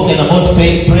has spoken about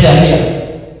faith prayer here.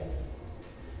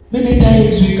 Many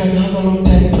times we can have a long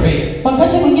time praying.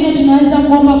 Wakati mwingine tunaweza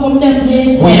kuomba kwa muda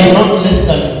mrefu. We are not less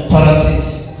than Pharisees.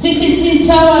 Sisi si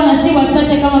sawa na si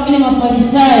wachache kama vile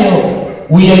Mafarisayo.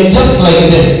 We are just like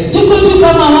them. Tuko tu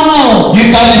kama wao. You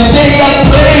can stay here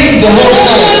praying the whole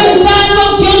Unaweza night. kukaa hapa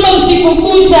ukiomba usiku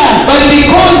kucha, But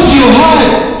because you heard,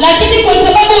 lakini kwa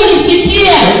sababu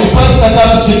ulisikia when the pastor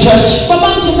comes to church, kwamba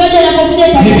mchungaji anapokuja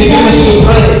he begins kanisani to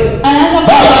pray. anaanza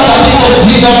Baba, katika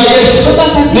jina la Yesu,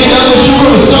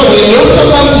 ninakushukuru. So when you also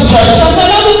come to church, kwa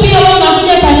sababu pia wewe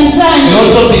unakuja kanisani, you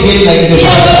also begin like the pia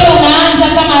pastor. wewe unaanza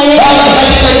kama Yesu. Baba,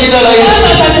 katika jina la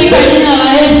Baba, katika Yesu. jina la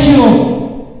Yesu.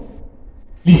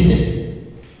 Listen,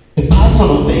 a person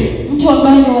of faith Mtu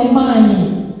ambaye ni wa imani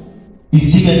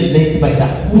is even led by the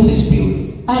Holy Spirit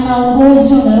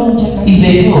anaongozwa na Roho in a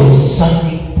Mtakatifu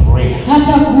concerning prayer. prayer.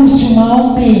 hata kuhusu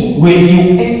maombi. When you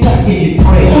enter in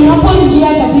prayer, Unapoingia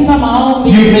katika maombi,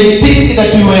 you may think that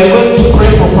you are going to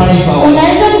pray for 5 hours.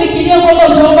 unaweza kufikiria kwamba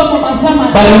utaomba kwa masaa But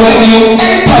matatu. when you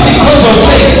enter because of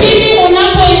faith, Lakini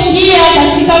unapoingia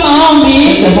katika maombi,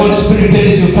 the Holy Spirit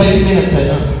tells you 5 minutes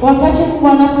enough. wakati Mungu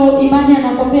anapo imani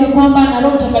anakwambia kwamba na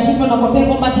Roho Mtakatifu anakwambia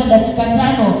kwamba hata dakika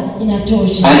 5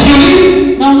 inatosha. And you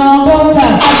leave. Na unaondoka.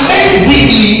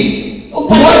 Amazingly, what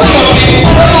you have been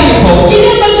praying for, Kile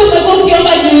ambacho umekuwa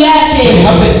ukiomba juu it yake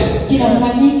happens.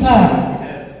 kinafanyika.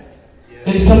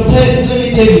 And sometimes, let me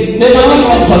tell you, never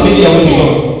become familiar with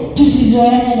God.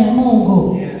 Tusizoeane na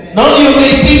Mungu. Now you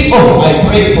may think, oh, I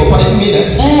prayed for 5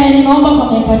 minutes Nimeomba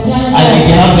kwa miaka 5 and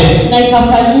it happened. na So I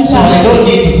ikafanyika. don't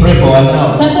need to pray for 1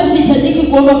 hour. Sasa sihitajiki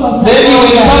kuomba kwa saa Then you will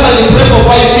moja. come and pray for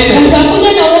 5 minutes.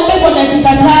 Utakuja na uombe kwa dakika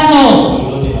 5. It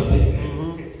will not happen.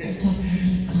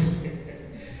 Utafanyika.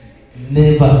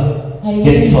 Never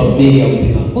get familiar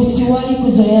with God. Usiwahi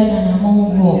kuzoeana na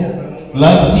Mungu.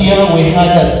 Last year we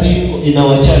had a theme in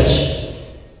our church.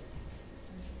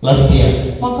 Last year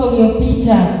Mwaka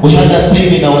uliopita we had a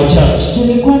theme in our church,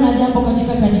 tulikuwa na jambo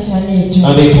katika kanisa letu.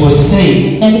 and it was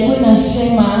saying, Na ilikuwa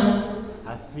inasema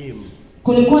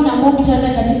kulikuwa na muktadha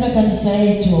katika kanisa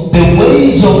yetu the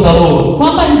ways of the Lord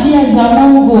kwamba njia za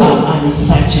Mungu are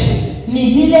unsearchable.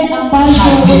 ni zile ambazo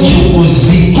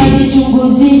Hazichunguziki.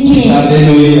 hazichunguziki.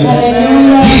 Hallelujah.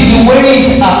 Haleluya. His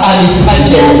ways are Njia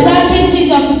unsearchable. zake si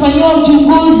za kufanyiwa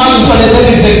uchunguzi. I'm sorry, there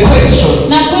is a question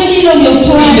Na kweli hilo ndio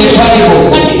swali In the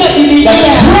Bible. katika that Biblia,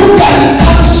 who can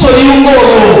counsel you more?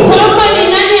 kwamba ni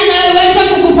nani anayeweza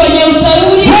kukufanyia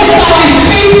ushauri, Who can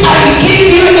sit and give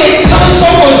you a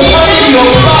counsel concerning your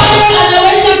life? ambaye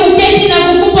anaweza kuketi na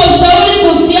kukupa ushauri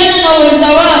kuhusiana na uweza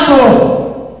wako.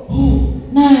 Who?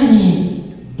 Nani?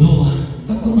 No one.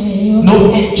 Hakuna yeyote. No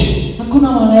angel. Hakuna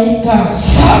malaika.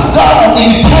 Serve God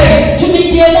in prayer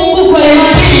Tumikie Mungu kwa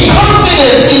and be imani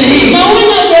confident in Him. na uwe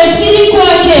na ujasiri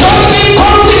kwake. Don't be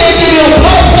confident in your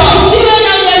pastor. Usiwe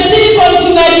na ujasiri kwa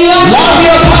mchungaji wako. Love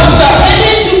your pastor. Pende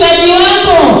mchungaji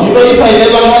wako. You know, if I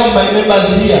never had my members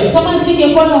here, Kama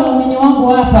singekuwa na waumini wangu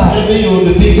hapa, maybe you would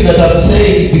think that I'm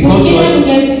saying it because you wengine are.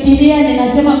 ningefikiria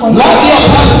ninasema kwa Love your sababu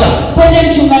pastor. pende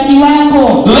mchungaji wako,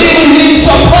 Live in Him,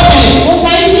 support Him.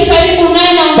 ukaishi karibu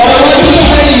naye na But I want to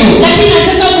tell you, lakini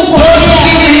nataka don't kukwambia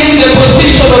give Him the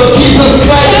position of Jesus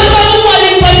Christ. kwamba Mungu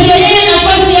alimpatia yeye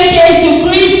nafasi yake Yesu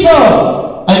Kristo.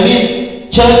 I mean,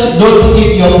 church, don't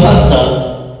give your pastor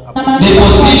Na the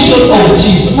position of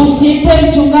Jesus. Msimpe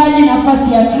mchungaji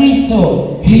nafasi ya Kristo.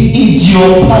 He is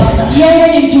your pastor. Yeye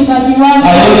ni mchungaji wako.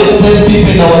 I always tell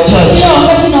people in our church, Kila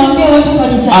wakati nawaambia watu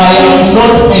kanisani, I am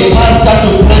not a pastor to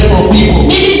pray for people.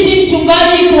 mimi si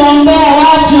mchungaji kuombea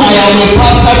watu. I am a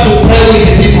pastor to pray with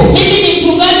the people. Mimi ni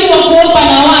mchungaji wa kuomba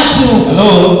na watu. Hello?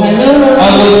 Hello. I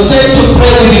was sent to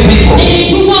pray with the people,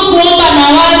 Nilitumwa kuomba na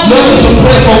watu, not to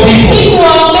pray for people. si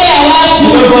kuwaombea watu. You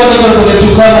don't want everyone to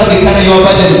come and carry your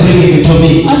burden and bring it to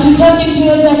me. Hatutaki mtu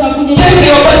yote akakuja. Take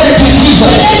your burden to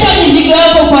Jesus. Peleka mizigo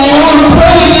yako kwa I Yesu. will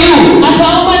pray with you.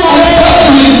 Ataomba na And wewe. God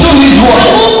will do His Na work.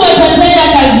 Mungu atatenda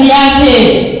kazi yake.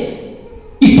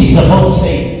 It is about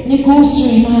faith. Ni kuhusu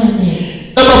imani.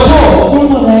 Number 4.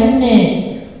 Jambo la 4,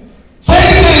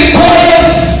 Faith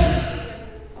requires,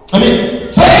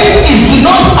 faith is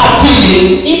not a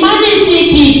feeling, imani si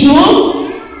kitu,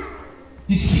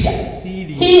 it's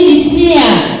here. si hisia,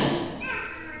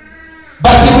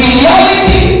 But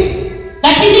reality,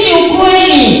 lakini ni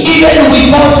ukweli. even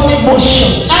without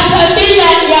emotions. Hata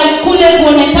bila ya kule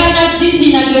kuonekana jinsi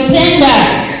inavyotenda.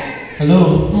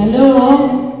 Hello? Halo.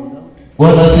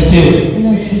 Bwana asifiwe.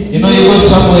 Unasikia? You know, you go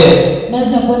somewhere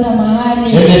Naweza kwenda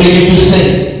mahali and they begin to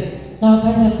say, na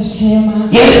wakaanza kusema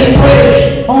yes,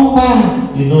 pray. omba.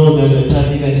 You know, there's a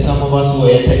time even some of us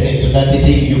were taken to that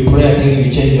thing, you pray until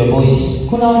you change your voice.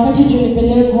 Kuna wakati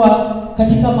tulipelekwa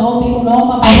katika maombi,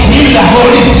 unaomba I feel the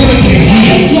Holy Spirit is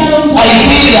here. I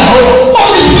feel the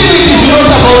Holy Spirit is not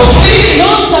about feeling.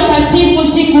 Roho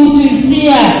Mtakatifu si kuhusu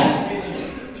hisia.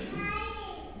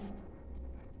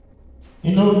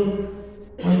 You know,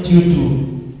 I want you to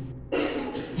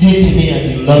hate me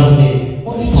and you love me.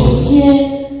 Unichukie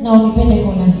na unipende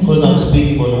kwa Because I'm lazima.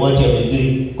 speaking on what you have been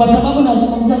doing. Kwa sababu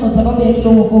nazungumza kwa sababu ya kile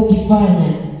umekuwa ukifanya.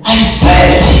 I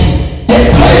felt the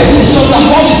presence of the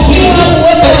Holy Spirit. Kila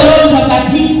uwepo wa Roho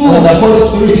Mtakatifu. When the Holy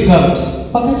Spirit comes,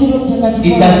 Wakati Roho Mtakatifu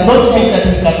it does not mean anakuja, that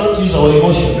He cannot use our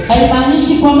emotions.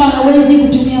 haimaanishi kwamba hawezi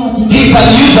kutumia watu. He can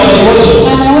use our emotions,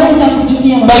 Anaweza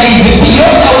kutumia but watu. He's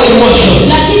beyond our emotions.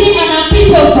 Lakini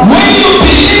anapita ufahamu. When you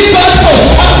believe God for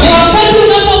something, Wakati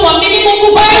unapomwamini Mungu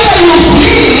kwa whether you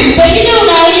feel pengine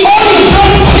unahisi or you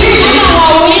don't feel, ama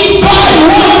hauhisi, God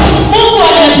works. Mungu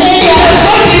It anatenda. does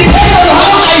not depend on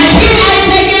how I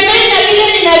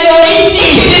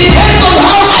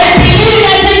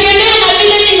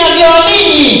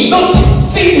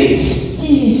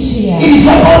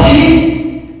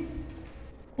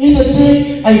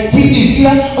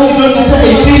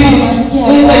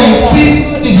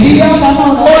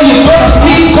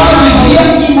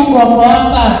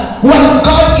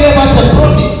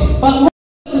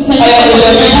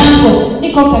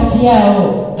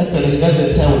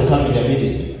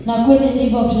kweli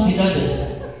ndivyo He tuna doesn't.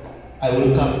 I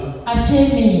will come.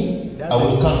 asemi I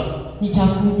will come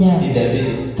nitakuja in their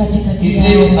midst. katikati He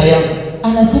says, yao. I am.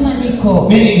 Anasema niko.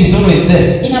 Meaning he's always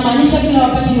there. Inamaanisha kila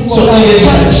wakati yuko So in the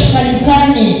church,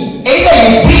 kanisani. either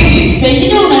you feel it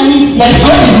Pengine unahisi that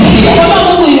God is here, kwamba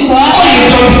Mungu yuko hapa or you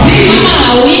don't feel it. ama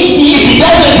hauhisi. If he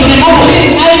doesn't remove him,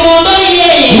 Haimwondoi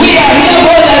yeye. we are here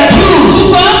more than two.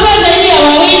 Tuko hapa zaidi ya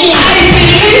wawili. I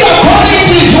believe according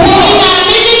to his word.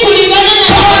 Ninaamini kulingana na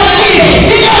God is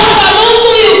here. kwamba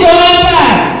Mungu yuko hapa.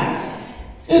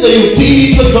 Either you feel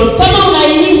it or don't. Kama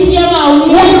unahisi ama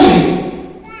hauhisi. Why?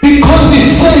 Because he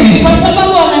says, Kwa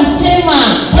sababu anasema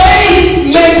faith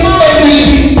makes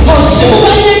everything possible.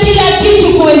 kufanya kila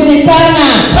kitu kuwezekana.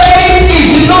 Faith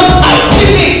is not a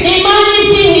feeling. Imani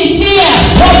si hisia.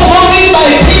 Stop moving by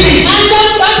feelings.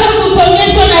 Hata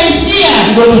kusonyeshwa na hisia.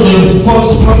 Go to the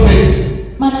false prophets.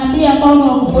 Manabii ambao ni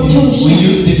wa We kupotosha.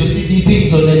 used to see the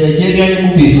things on the Nigerian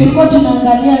movies. Tulikuwa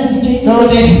tunaangalia vitu hivi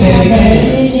Nowadays they are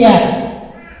here. Nigeria.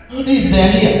 Nowadays they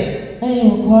are here.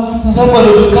 Uko hapa. Somebody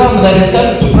will come that is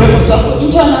coming to pray for somebody.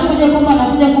 Mtu anakuja kwamba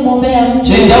anakuja kumwombea mtu.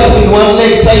 They jump in one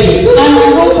leg sideways.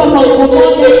 Anaruka kwa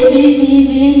ukomoja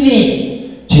hivi.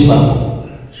 Chibago.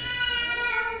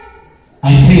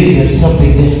 I feel there is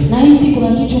something there. Nahisi kuna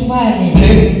kitu pale.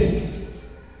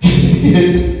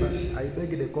 I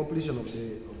beg the completion of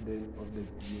the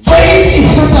Faith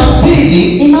is not a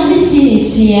feeling, Imani si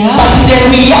hisia, but the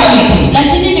reality,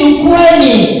 lakini ni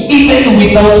ukweli even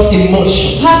without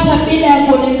emotion. hata bila ya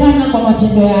kuonekana kwa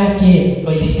matendo yake.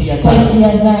 By hisia Kwa zako.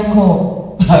 hisia zako.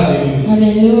 Hallelujah.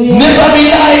 Haleluya. Never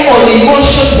rely on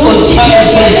emotions concerning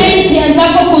faith. Usitegemee hisia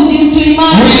zako kuzihusu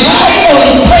imani. Rely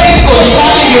on faith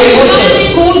concerning your Imani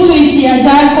emotions. kuhusu hisia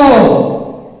zako.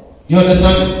 You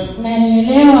understand?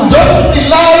 Unanielewa? Don't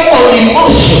rely on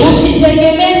emotions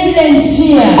Usitegemee zile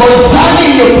hisia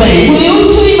concerning your faith.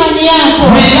 kuhusu imani yako.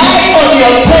 Rely on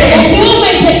your faith Ukiwa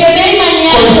umetegemea imani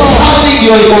yako concerning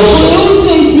your emotions. kuhusu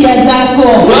hisia zako.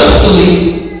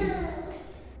 Lastly,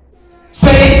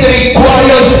 faith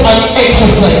requires an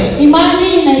exercise.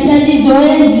 Imani inahitaji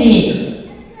zoezi.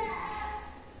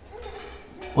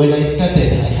 When I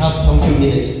started, I have some few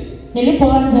minutes.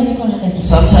 Nilipoanza niko na dakika.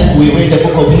 Sometimes we read the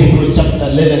book of Hebrews chapter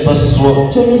 11 verses 1.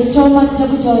 Tulisoma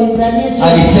kitabu cha Waebrania sura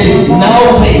And it ya says, saba.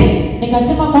 now faith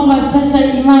Nikasema kwamba sasa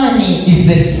imani is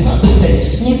the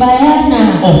substance ni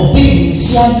bayana of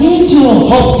things ya vitu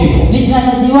hoped for.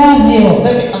 vitarajiwavyo.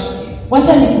 Let me ask you,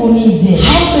 Wacha nikuulize,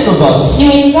 how many of us ni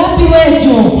wengapi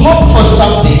wetu hope for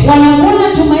something wanakuwa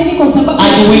na tumaini kwa sababu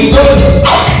and we don't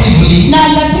actively, na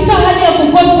katika hali ya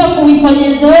kukosa kuifanya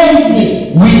zoezi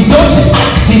we don't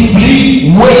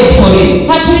actively wait for it?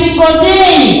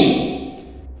 hatuingojei.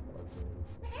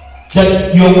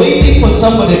 That you're waiting for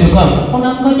somebody to come,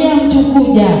 Unamngojea mtu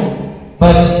kuja,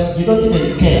 but you don't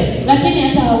even care. lakini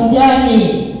hata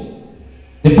haujali.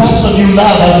 The person you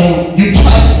love and you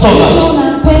trust so Mtu much.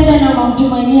 unampenda na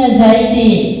unamtumainia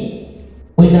zaidi.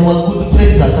 When our good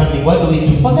friends are coming, what do we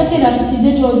do? Wakati rafiki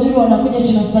zetu wazuri wanakuja,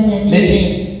 tunafanya Ladies,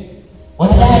 nini?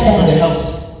 what happens to the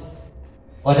house?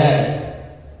 What happened?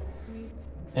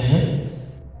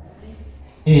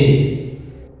 Hey,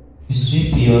 you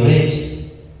sweep your rage.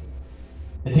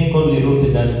 I think only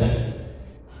Ruth does that.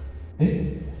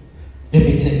 Eh? Let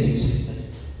me tell you,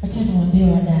 sisters, Acha niwaambie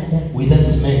wadada, with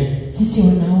us men, sisi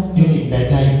wanaume during that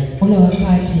time, ule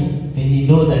wakati when you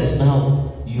know that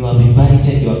now you have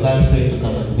invited your girlfriend to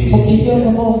come and visit you. ukijua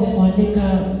kwamba umemwalika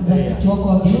rafiki wako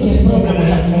wa You know kike, the problem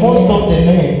is most of the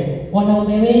men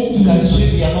wanaume wengi can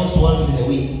sweep your house once in a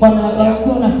week.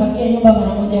 wanakuwa wanafagia nyumba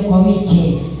mara moja kwa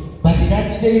wiki, But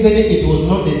that day, even if it was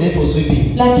not the day for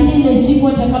sweeping, lakini ile siku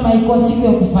hata kama haikuwa siku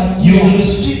ya you kufagia, will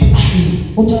sweep early.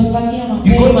 utafagia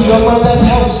You go to your mapema. mother's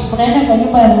house. Unaenda kwa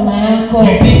nyumba ya mama yako,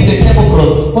 You pick the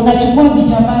tablecloths. unachukua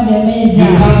vitambaa vya You meza,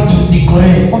 come to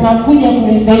decorate. unakuja So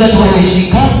that kurembesha. when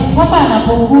she comes, Kwamba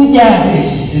anapokuja hey,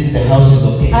 she sees the house is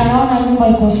okay. anaona nyumba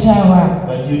iko sawa,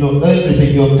 But you know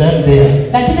everything you have done there.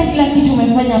 lakini kila kitu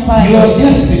umefanya You pale, have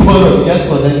just borrowed just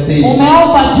for that day.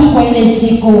 umeomba tu kwa ile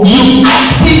siku. You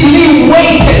actively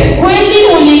waited. Kweli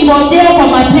ulingojea kwa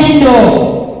matendo,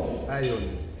 iron.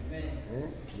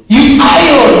 You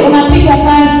iron. unapiga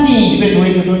pasi, Even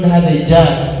when you don't have a jar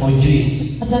for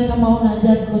juice, hata kama una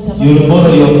jagi kwa you will sababu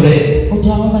borrow your friend.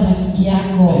 utaomba rafiki I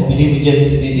yako. believe James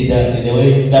did that in the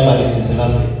way Damaris is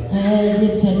laughing.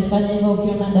 James alifanya hivyo,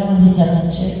 ukiona Damaris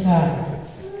anacheka.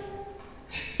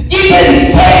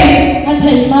 Even faith, Hata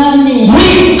imani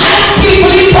we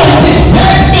actively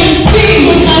participate in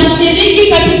things tunashiriki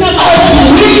katika as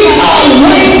we are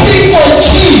waiting for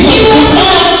Jesus to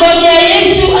come. ngoja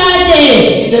Yesu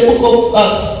aje. In the book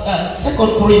of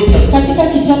 2 Corinthians, Katika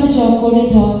kitabu cha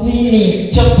Wakorintho wa pili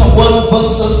chapter 1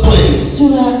 verses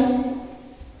 12.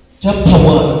 Chapter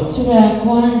 1. Sura ya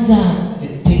kwanza. I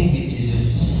think it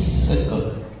is second.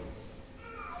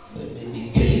 Let me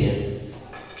be clear.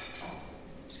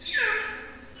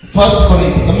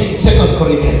 Second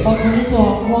Corinthians. Wakorintho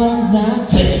wa kwanza.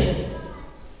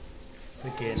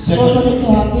 Second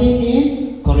Wakorintho wa pili.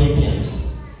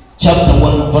 Corinthians. Chapter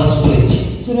 1 verse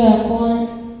 20. Sura ya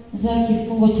kwanza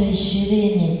kifungo cha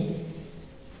 20.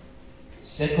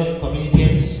 Second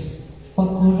Corinthians.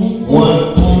 Wakorintho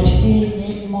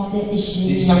 1:20. moja Is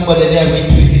 20. somebody there going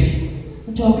to read it?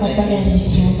 Mtu wako pale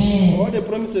anisomee. All the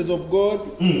promises of God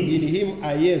in him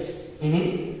are yes,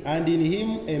 and in him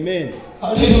amen,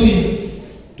 Hallelujah.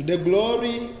 to the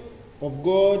glory of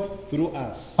God through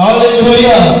us.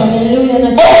 Hallelujah. Haleluya na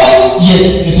Oh,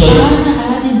 yes, Miss Wali. maana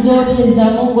ahadi zote za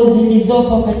Mungu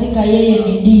zilizopo katika yeye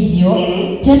ni ndivyo.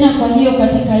 Tena kwa hiyo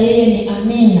katika yeye ni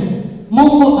amina.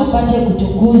 Mungu apate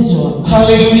kutukuzwa.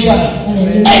 Hallelujah.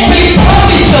 Haleluya. Every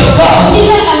promise of God,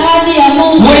 Kila ahadi ya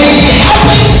Mungu when it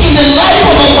happens in the life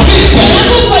of a Christian,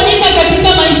 inapofanyika katika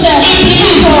maisha ya it is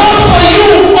Kristo, not for you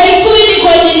haikui ni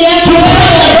kwa ajili yako to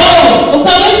wewe alone.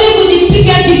 ukaweze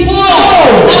kujipiga kifua.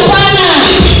 Hapana,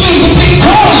 It is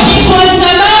because ni kwa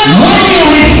sababu when you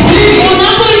receive it,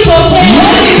 unapoipokea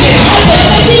when it happens,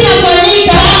 wakati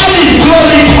inafanyika, God is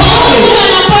glorified Mungu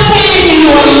anapata in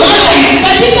your life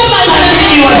katika maisha and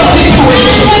in yako, your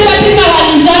situation. hata katika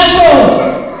hali zako.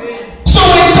 So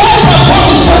when God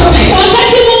performs something,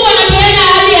 Wakati Mungu anapeana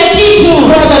ahadi ya kitu,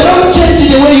 brother, don't change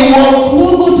the way you walk.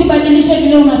 Mungu usibadilishe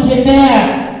vile unatembea.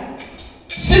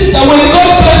 Sister, when God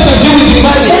blesses you with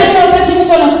money, Yaani wakati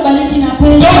Mungu anakubariki na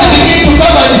don't pesa, begin to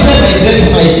come and say, my dress,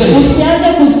 my dress. usianze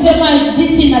kusema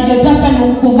jinsi ninavyotaka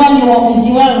ni kuvaa ni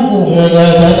uamuzi wangu.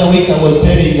 The other week I was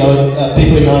telling our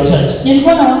people in our church,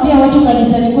 Nilikuwa nawaambia watu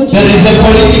kanisani kwetu there is a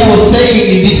political saying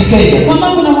in this Kenya.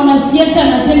 kwamba kuna mwanasiasa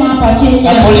anasema hapa A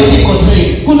Kenya, political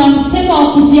saying. kuna msemo wa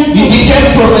It kisiasa came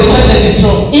from a certain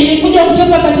song. ilikuja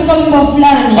kutoka katika wimbo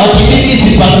fulani. Ati mimi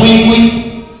sipangwingwi.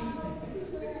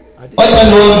 Wacha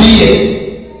niwaambie,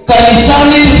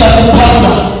 kanisani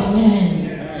tutakupanga. Amen.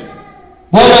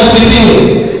 Bwana asifiwe.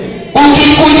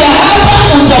 Ukikuja hapa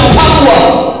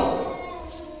utapangwa.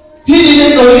 Hili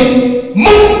neno hili.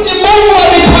 Mungu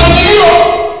alipangilio.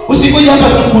 Usikuja hapa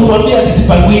kutuambia ati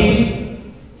sipangwingwi.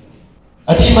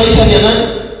 Ati maisha ni ya nani?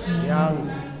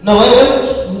 Na wewe?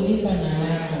 Shughulika na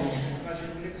wako.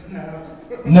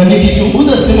 Na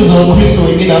nikichunguza simu za Wakristo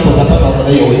wengine hapo nataka kuna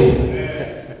hiyo wewe.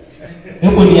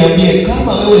 Hebu niambie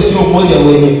kama wewe sio mmoja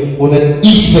wenye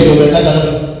unaishi vile unataka,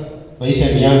 maisha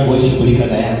ni yangu, wewe shughulika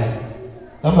na yako.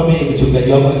 Kama mimi ni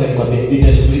mchungaji wako, acha nikwambie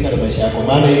nitashughulika na maisha yako,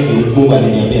 maana hiyo ndio Mungu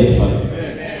aliniambia nifanye.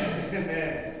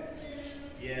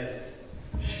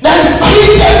 Na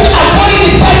Christians avoid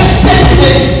such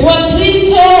statements.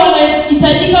 Wakristo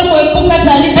wanahitajika kuepuka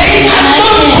taarifa They za are aina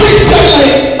not hii. Christians.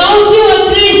 Au si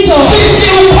Wakristo. Sisi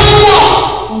upanga.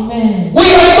 Amen. We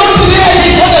are not there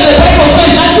this what the Bible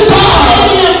says. God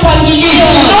Bila mpangilio.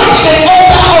 is not the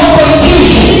author of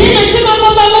confusion. Biblia inasema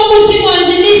kwamba Mungu si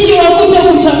mwanzilishi wa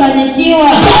kuchanganyikiwa.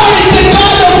 God is the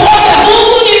God of order.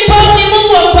 Mungu ni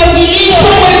Mungu wa mpangilio.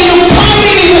 So when you come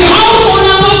in his house,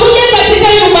 Unapokuja katika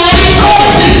nyumba yake,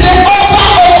 God is the author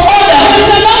of order. kwa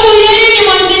sababu yeye ni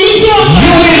mwanzilishi wa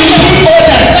You will be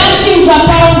ordered. basi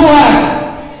utapangwa.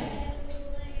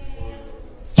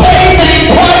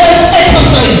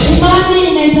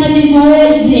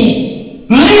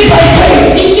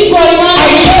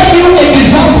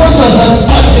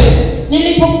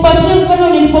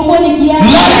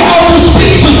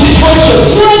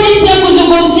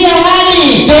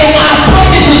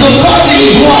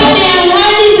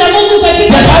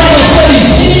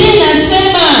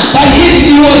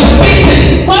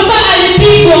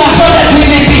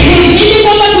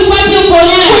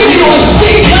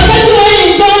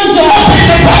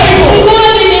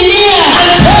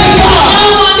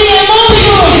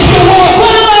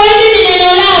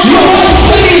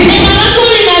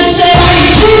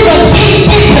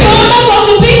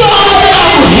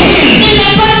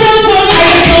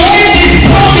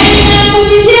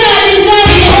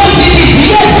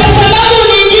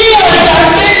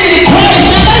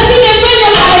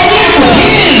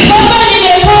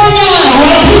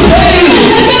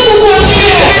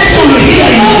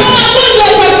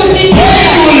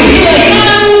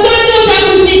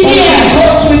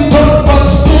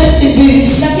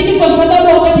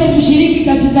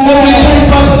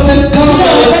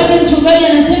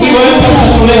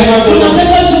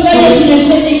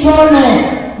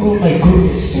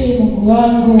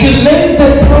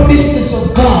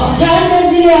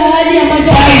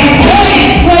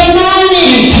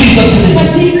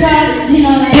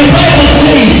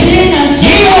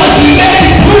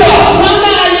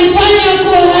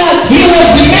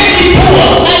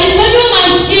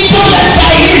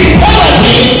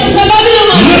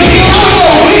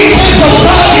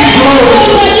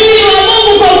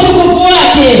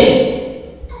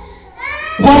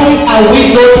 why are we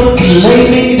not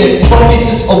claiming the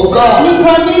promises of God? Ni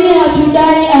kwa nini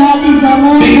hatudai ahadi za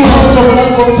Mungu? Because of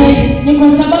lack of faith. Ni kwa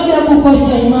sababu ya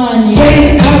kukosa imani.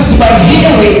 Faith comes by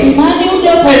hearing, Imani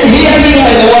huja kwa and hearing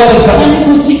by the word of na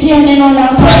God. kusikia neno la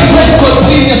Mungu. Present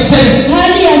continuous tense.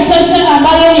 Hali ya sasa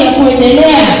ambayo ni ya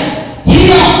kuendelea.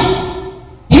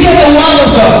 Hear the word of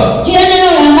God. Sikia neno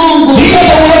la Mungu. Hear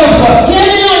the word of God. Sikia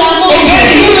neno la Mungu. Again,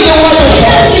 hear the word of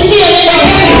God. Sikia neno la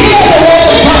Again, Mungu. hear the word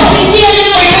of God. Sikia neno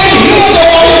la Again, Mungu. hear the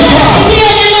word of God. Sikia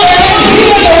neno la Mungu.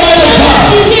 Hear the word of God.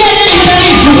 Sikia neno la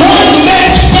Mungu. What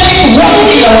makes faith work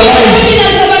in our lives?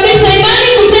 Inasababisha imani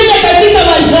kutenda katika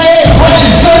maisha yetu.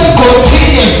 Present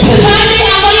continuous tense. Hali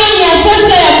ambayo ni ya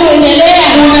sasa ya kuendelea.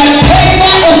 Unatenda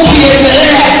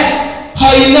ukiendelea.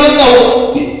 Hainanga.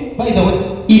 By the way,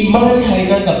 imani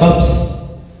hainanga bumps.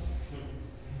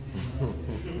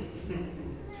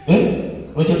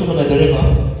 Unajua tuko na dereva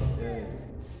hapa.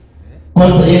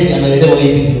 Kwanza yeye anaelewa hii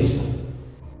vizuri sana.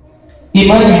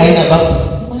 Imani haina bumps.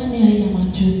 Imani haina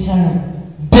matuta.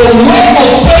 The way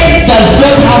of faith does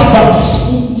not have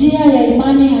bumps. Njia ya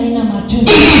imani haina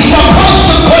matuta. It is supposed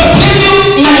to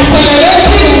continue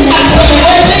accelerating.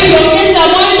 Ikiongeza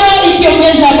mwendo,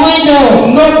 ikiongeza mwendo.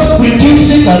 Not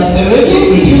reducing, accelerating,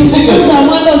 reducing. Ukipunguza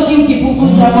mwendo, si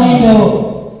ukipunguza mwendo.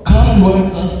 God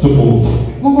wants us to move.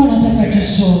 Mungu anataka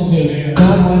tusonge.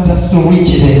 God wants us to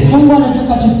reach there. Mungu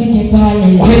anataka tufike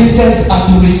pale. Christians are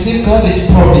to receive God's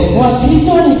promises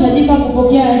Wakristo wanahitajika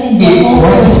kupokea ahadi za in Mungu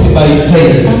Christ by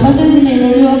faith. ambazo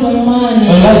zimeinuliwa kwa imani.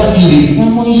 And lastly, Na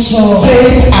mwisho,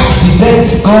 faith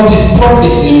activates God's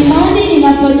promises imani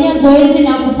inafanyia zoezi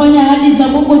na kufanya ahadi za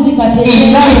Mungu in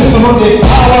zikatekelezwa. us through the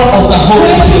power of the Holy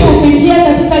Kwetu Spirit. kupitia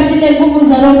katika zile nguvu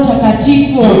za Roho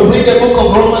Mtakatifu. You read the book of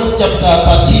Romans chapter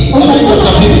 13, Utasoma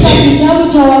chapter katika 15,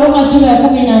 kitabu cha Waroma sura ya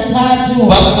 13,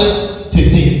 verses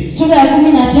 15, sura ya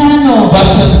 15,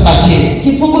 verses 13.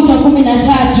 kifungu cha 13.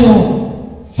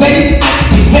 Faith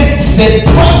activates the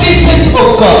promises of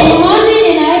God. Imani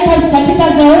inaweka katika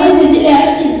zoezi zile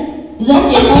ahadi za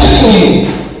I'm telling Mungu. you,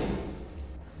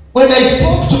 when I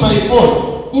spoke to my phone,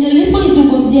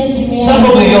 Nilipoizungumzia simu some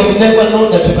of you yangu, have never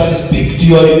known that you can speak to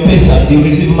your M-Pesa and you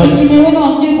receive money. wengine wenu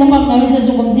hamjui kwamba mnaweza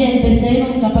zungumzia M-Pesa yenu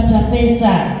mkapata pesa.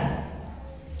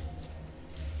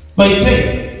 By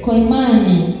faith, Kwa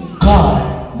imani God,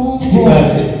 Mungu.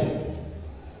 that's it.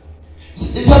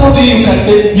 Some of you you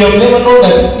have never known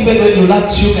that even when you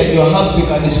lack sugar in your house, you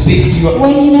can speak to your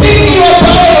Wengine bring your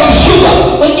power of sugar.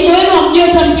 wengine wenu hamjui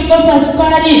hata mkikosa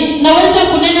sukari naweza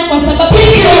kunena kwa sababu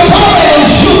Bring your power of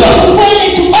sugar. chukua ile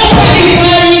chupa ya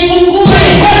sukari, ifungue,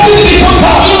 Present it before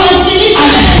God. iwasilishe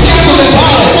And speak to the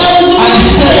power. And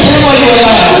say, never you are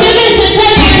alive. Useme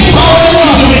shetani, Power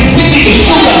is receiving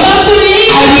sugar. sababu ni hii,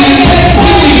 I will test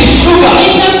you with sugar.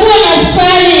 itakuwa na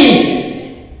sukari.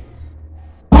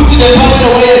 Put the power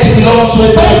where it belongs,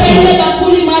 where it Weka ile belongs.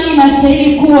 bakuli mahali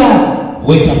inastahili kuwa.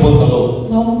 Wait upon the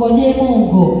Lord. Na umngojee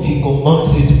Mungu. He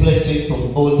commands his blessing from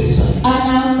all the sides.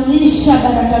 Anaamrisha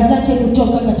baraka zake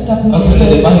kutoka katika Actually,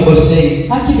 the pembe zote. Bible says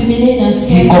Haki Biblia he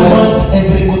inasema commands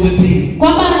every good thing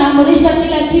kwamba anaamrisha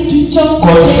kila kitu chote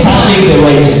concerning the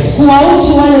righteous.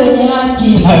 kuwahusu wale wenye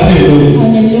haki. Hallelujah.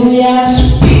 Haleluya.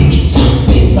 Speak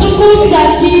something. Zungumza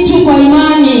kitu kwa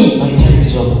imani. My time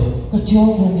is over. Wakati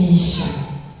wangu umeisha.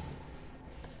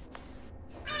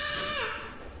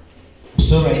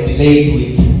 Sorry, I delayed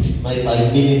with my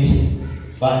 5 minutes,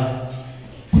 but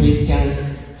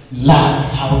Christians learn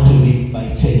how to live by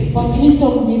faith. Wakristo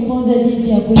mjifunze jinsi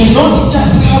ya Do kuishi. not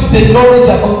just have the knowledge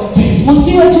about faith.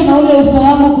 Msiwe tu na ule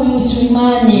ufahamu kuhusu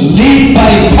imani. Live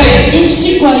by faith.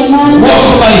 Ishi kwa imani. Walk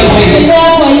by faith. Tembea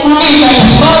kwa In imani. that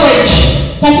marriage,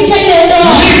 Katika ile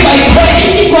ndoa. live by faith.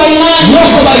 Ishi kwa imani.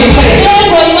 Walk by faith. Tembea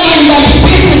kwa In imani. that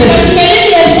business, Katika ile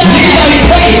biashara. live by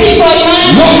faith. Ishi kwa imani.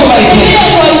 Walk by faith. Tembea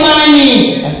kwa imani.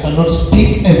 I cannot speak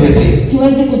everything.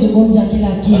 Siwezi kuzungumza kila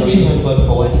But we kitu. thank God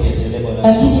for what He has enabled us.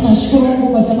 Lakini nashukuru Mungu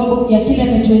kwa sababu ya kile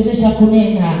ametuwezesha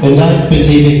kunena. And I'm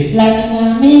believing La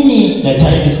ninaamini the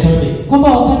time is coming. kwamba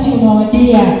wakati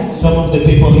unawadia. Some of the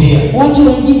people here, Watu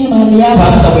wengine mahali hapa,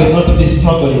 Pastor will not be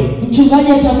struggling.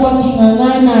 mchungaji atakuwa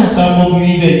aking'ang'ana. Some of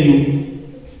you, even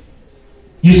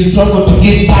you struggle to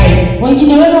give time.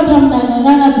 Wengine wenu hata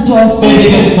mnang'ang'ana kutoa Maybe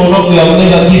fedha. even for long you have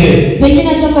never given. Pengine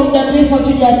hata kwa muda mrefu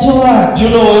hatujatoa. Do you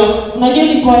know what? Unajua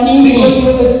ni kwa nini? Because you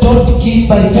always don't give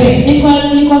by faith.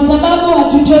 Ni kwa sababu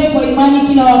hatutoi kwa imani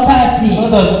kila wakati.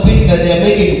 Others think that they are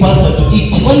making pastor to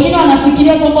eat. Wengine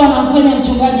wanafikiria kwamba wanamfanya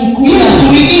mchungaji kula. Yes,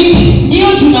 we eat. Ndio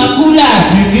tunakula.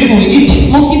 You give, we eat.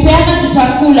 Mkipeana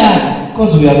tutakula.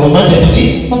 Because we are commanded to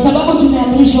eat. Kwa sababu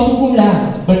tumeamrishwa kula.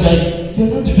 But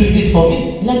you're not doing it for me.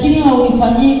 Lakini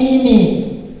haunifanyii mimi.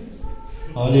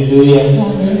 Hallelujah.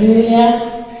 Haleluya.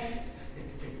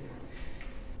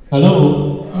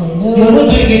 Hello? Hello. You are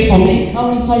not doing it for me.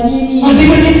 Haunifanyii mimi. And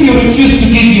even if you refuse to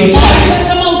give your Na tithe,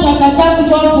 hata kama utakataa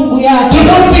kutoa fungu yako, do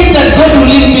not think that God will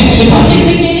leave me sleeping.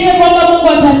 usifikirie kwamba Mungu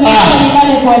ataniacha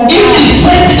nilale kwa If njaa. he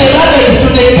sent the Elijah to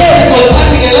the cave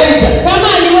concerning Elijah, Kama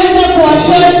aliweza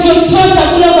kutoa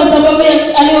chakula kwa sababu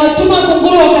aliwatuma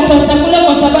kunguru wakatoa chakula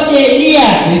kwa sababu ya Elia,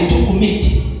 they took meat.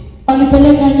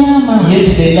 walipeleka nyama, Yet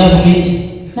they love meat.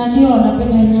 na ndio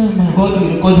wanapenda nyama. God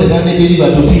will cause an unbeliever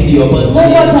to feed your Mungu pastor.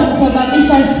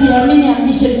 atamsababisha asiamini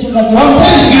amlishe mchungaji I'm wako.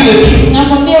 telling you the truth.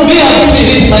 Nakwambia Me, I've seen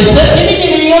it myself. mimi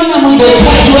nimeiona The mwenyewe.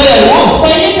 church where I was. Kwa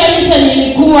ile kanisa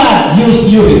nilikuwa.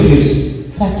 You refuse.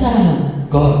 Kataa.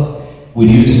 God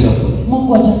will use somebody.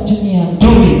 Mungu atamtumia. Do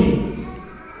it.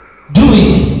 Do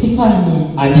it. Ifanye.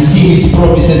 And see his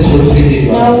promises fulfilled in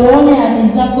your Na life. uone ahadi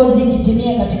zako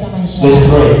zikitimia katika maisha Let's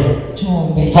yako. pray.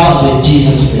 Tuombe. Father, in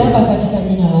Jesus' name, Baba, katika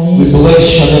jina la we Yesu. bless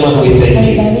your name and we thank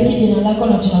you. Tubariki jina lako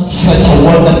na Such a tunakushukuru.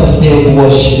 wonderful day of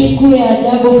worship. Siku ya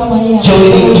ajabu kama hii ya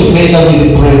Joining together with the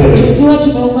brethren. tukiwa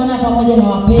tumeungana pamoja na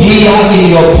wapendwa. Here in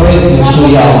your presence Hapo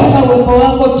we katika are. uwepo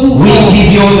wako tu. We give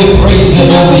you all the praise and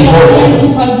all the Tunakupatia honor.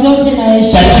 sifa zote na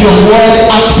heshima. That your word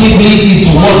actively is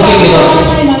working in us.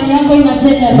 Imani yako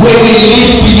inatenda. We will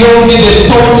live beyond the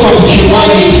thoughts of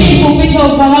humanity. Kupita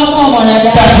ufahamu wa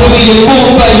mwanadamu. That we will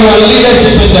move by your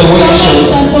leadership and direction.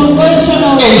 Tutasongeshwa na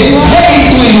And uwezo wako. faith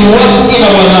will work in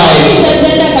our lives.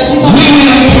 Tutatenda katika We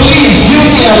will please you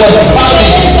in our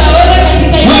service. Wewe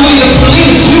katika We will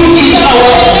please you in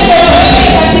our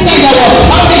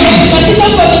families. katika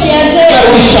familia zetu. That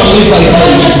we shall live by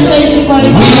Bwana, faith. tutaishi kwa We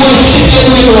imani. worship you,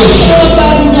 we worship. Baba,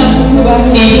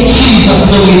 tunakubariki. In Jesus'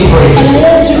 name we pray. Bwana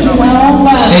Yesu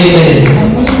tunaomba. Amen.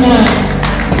 Amina.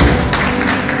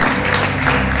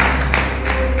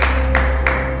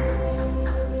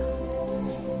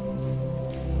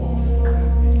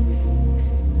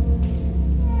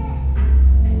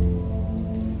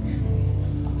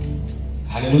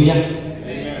 Hallelujah.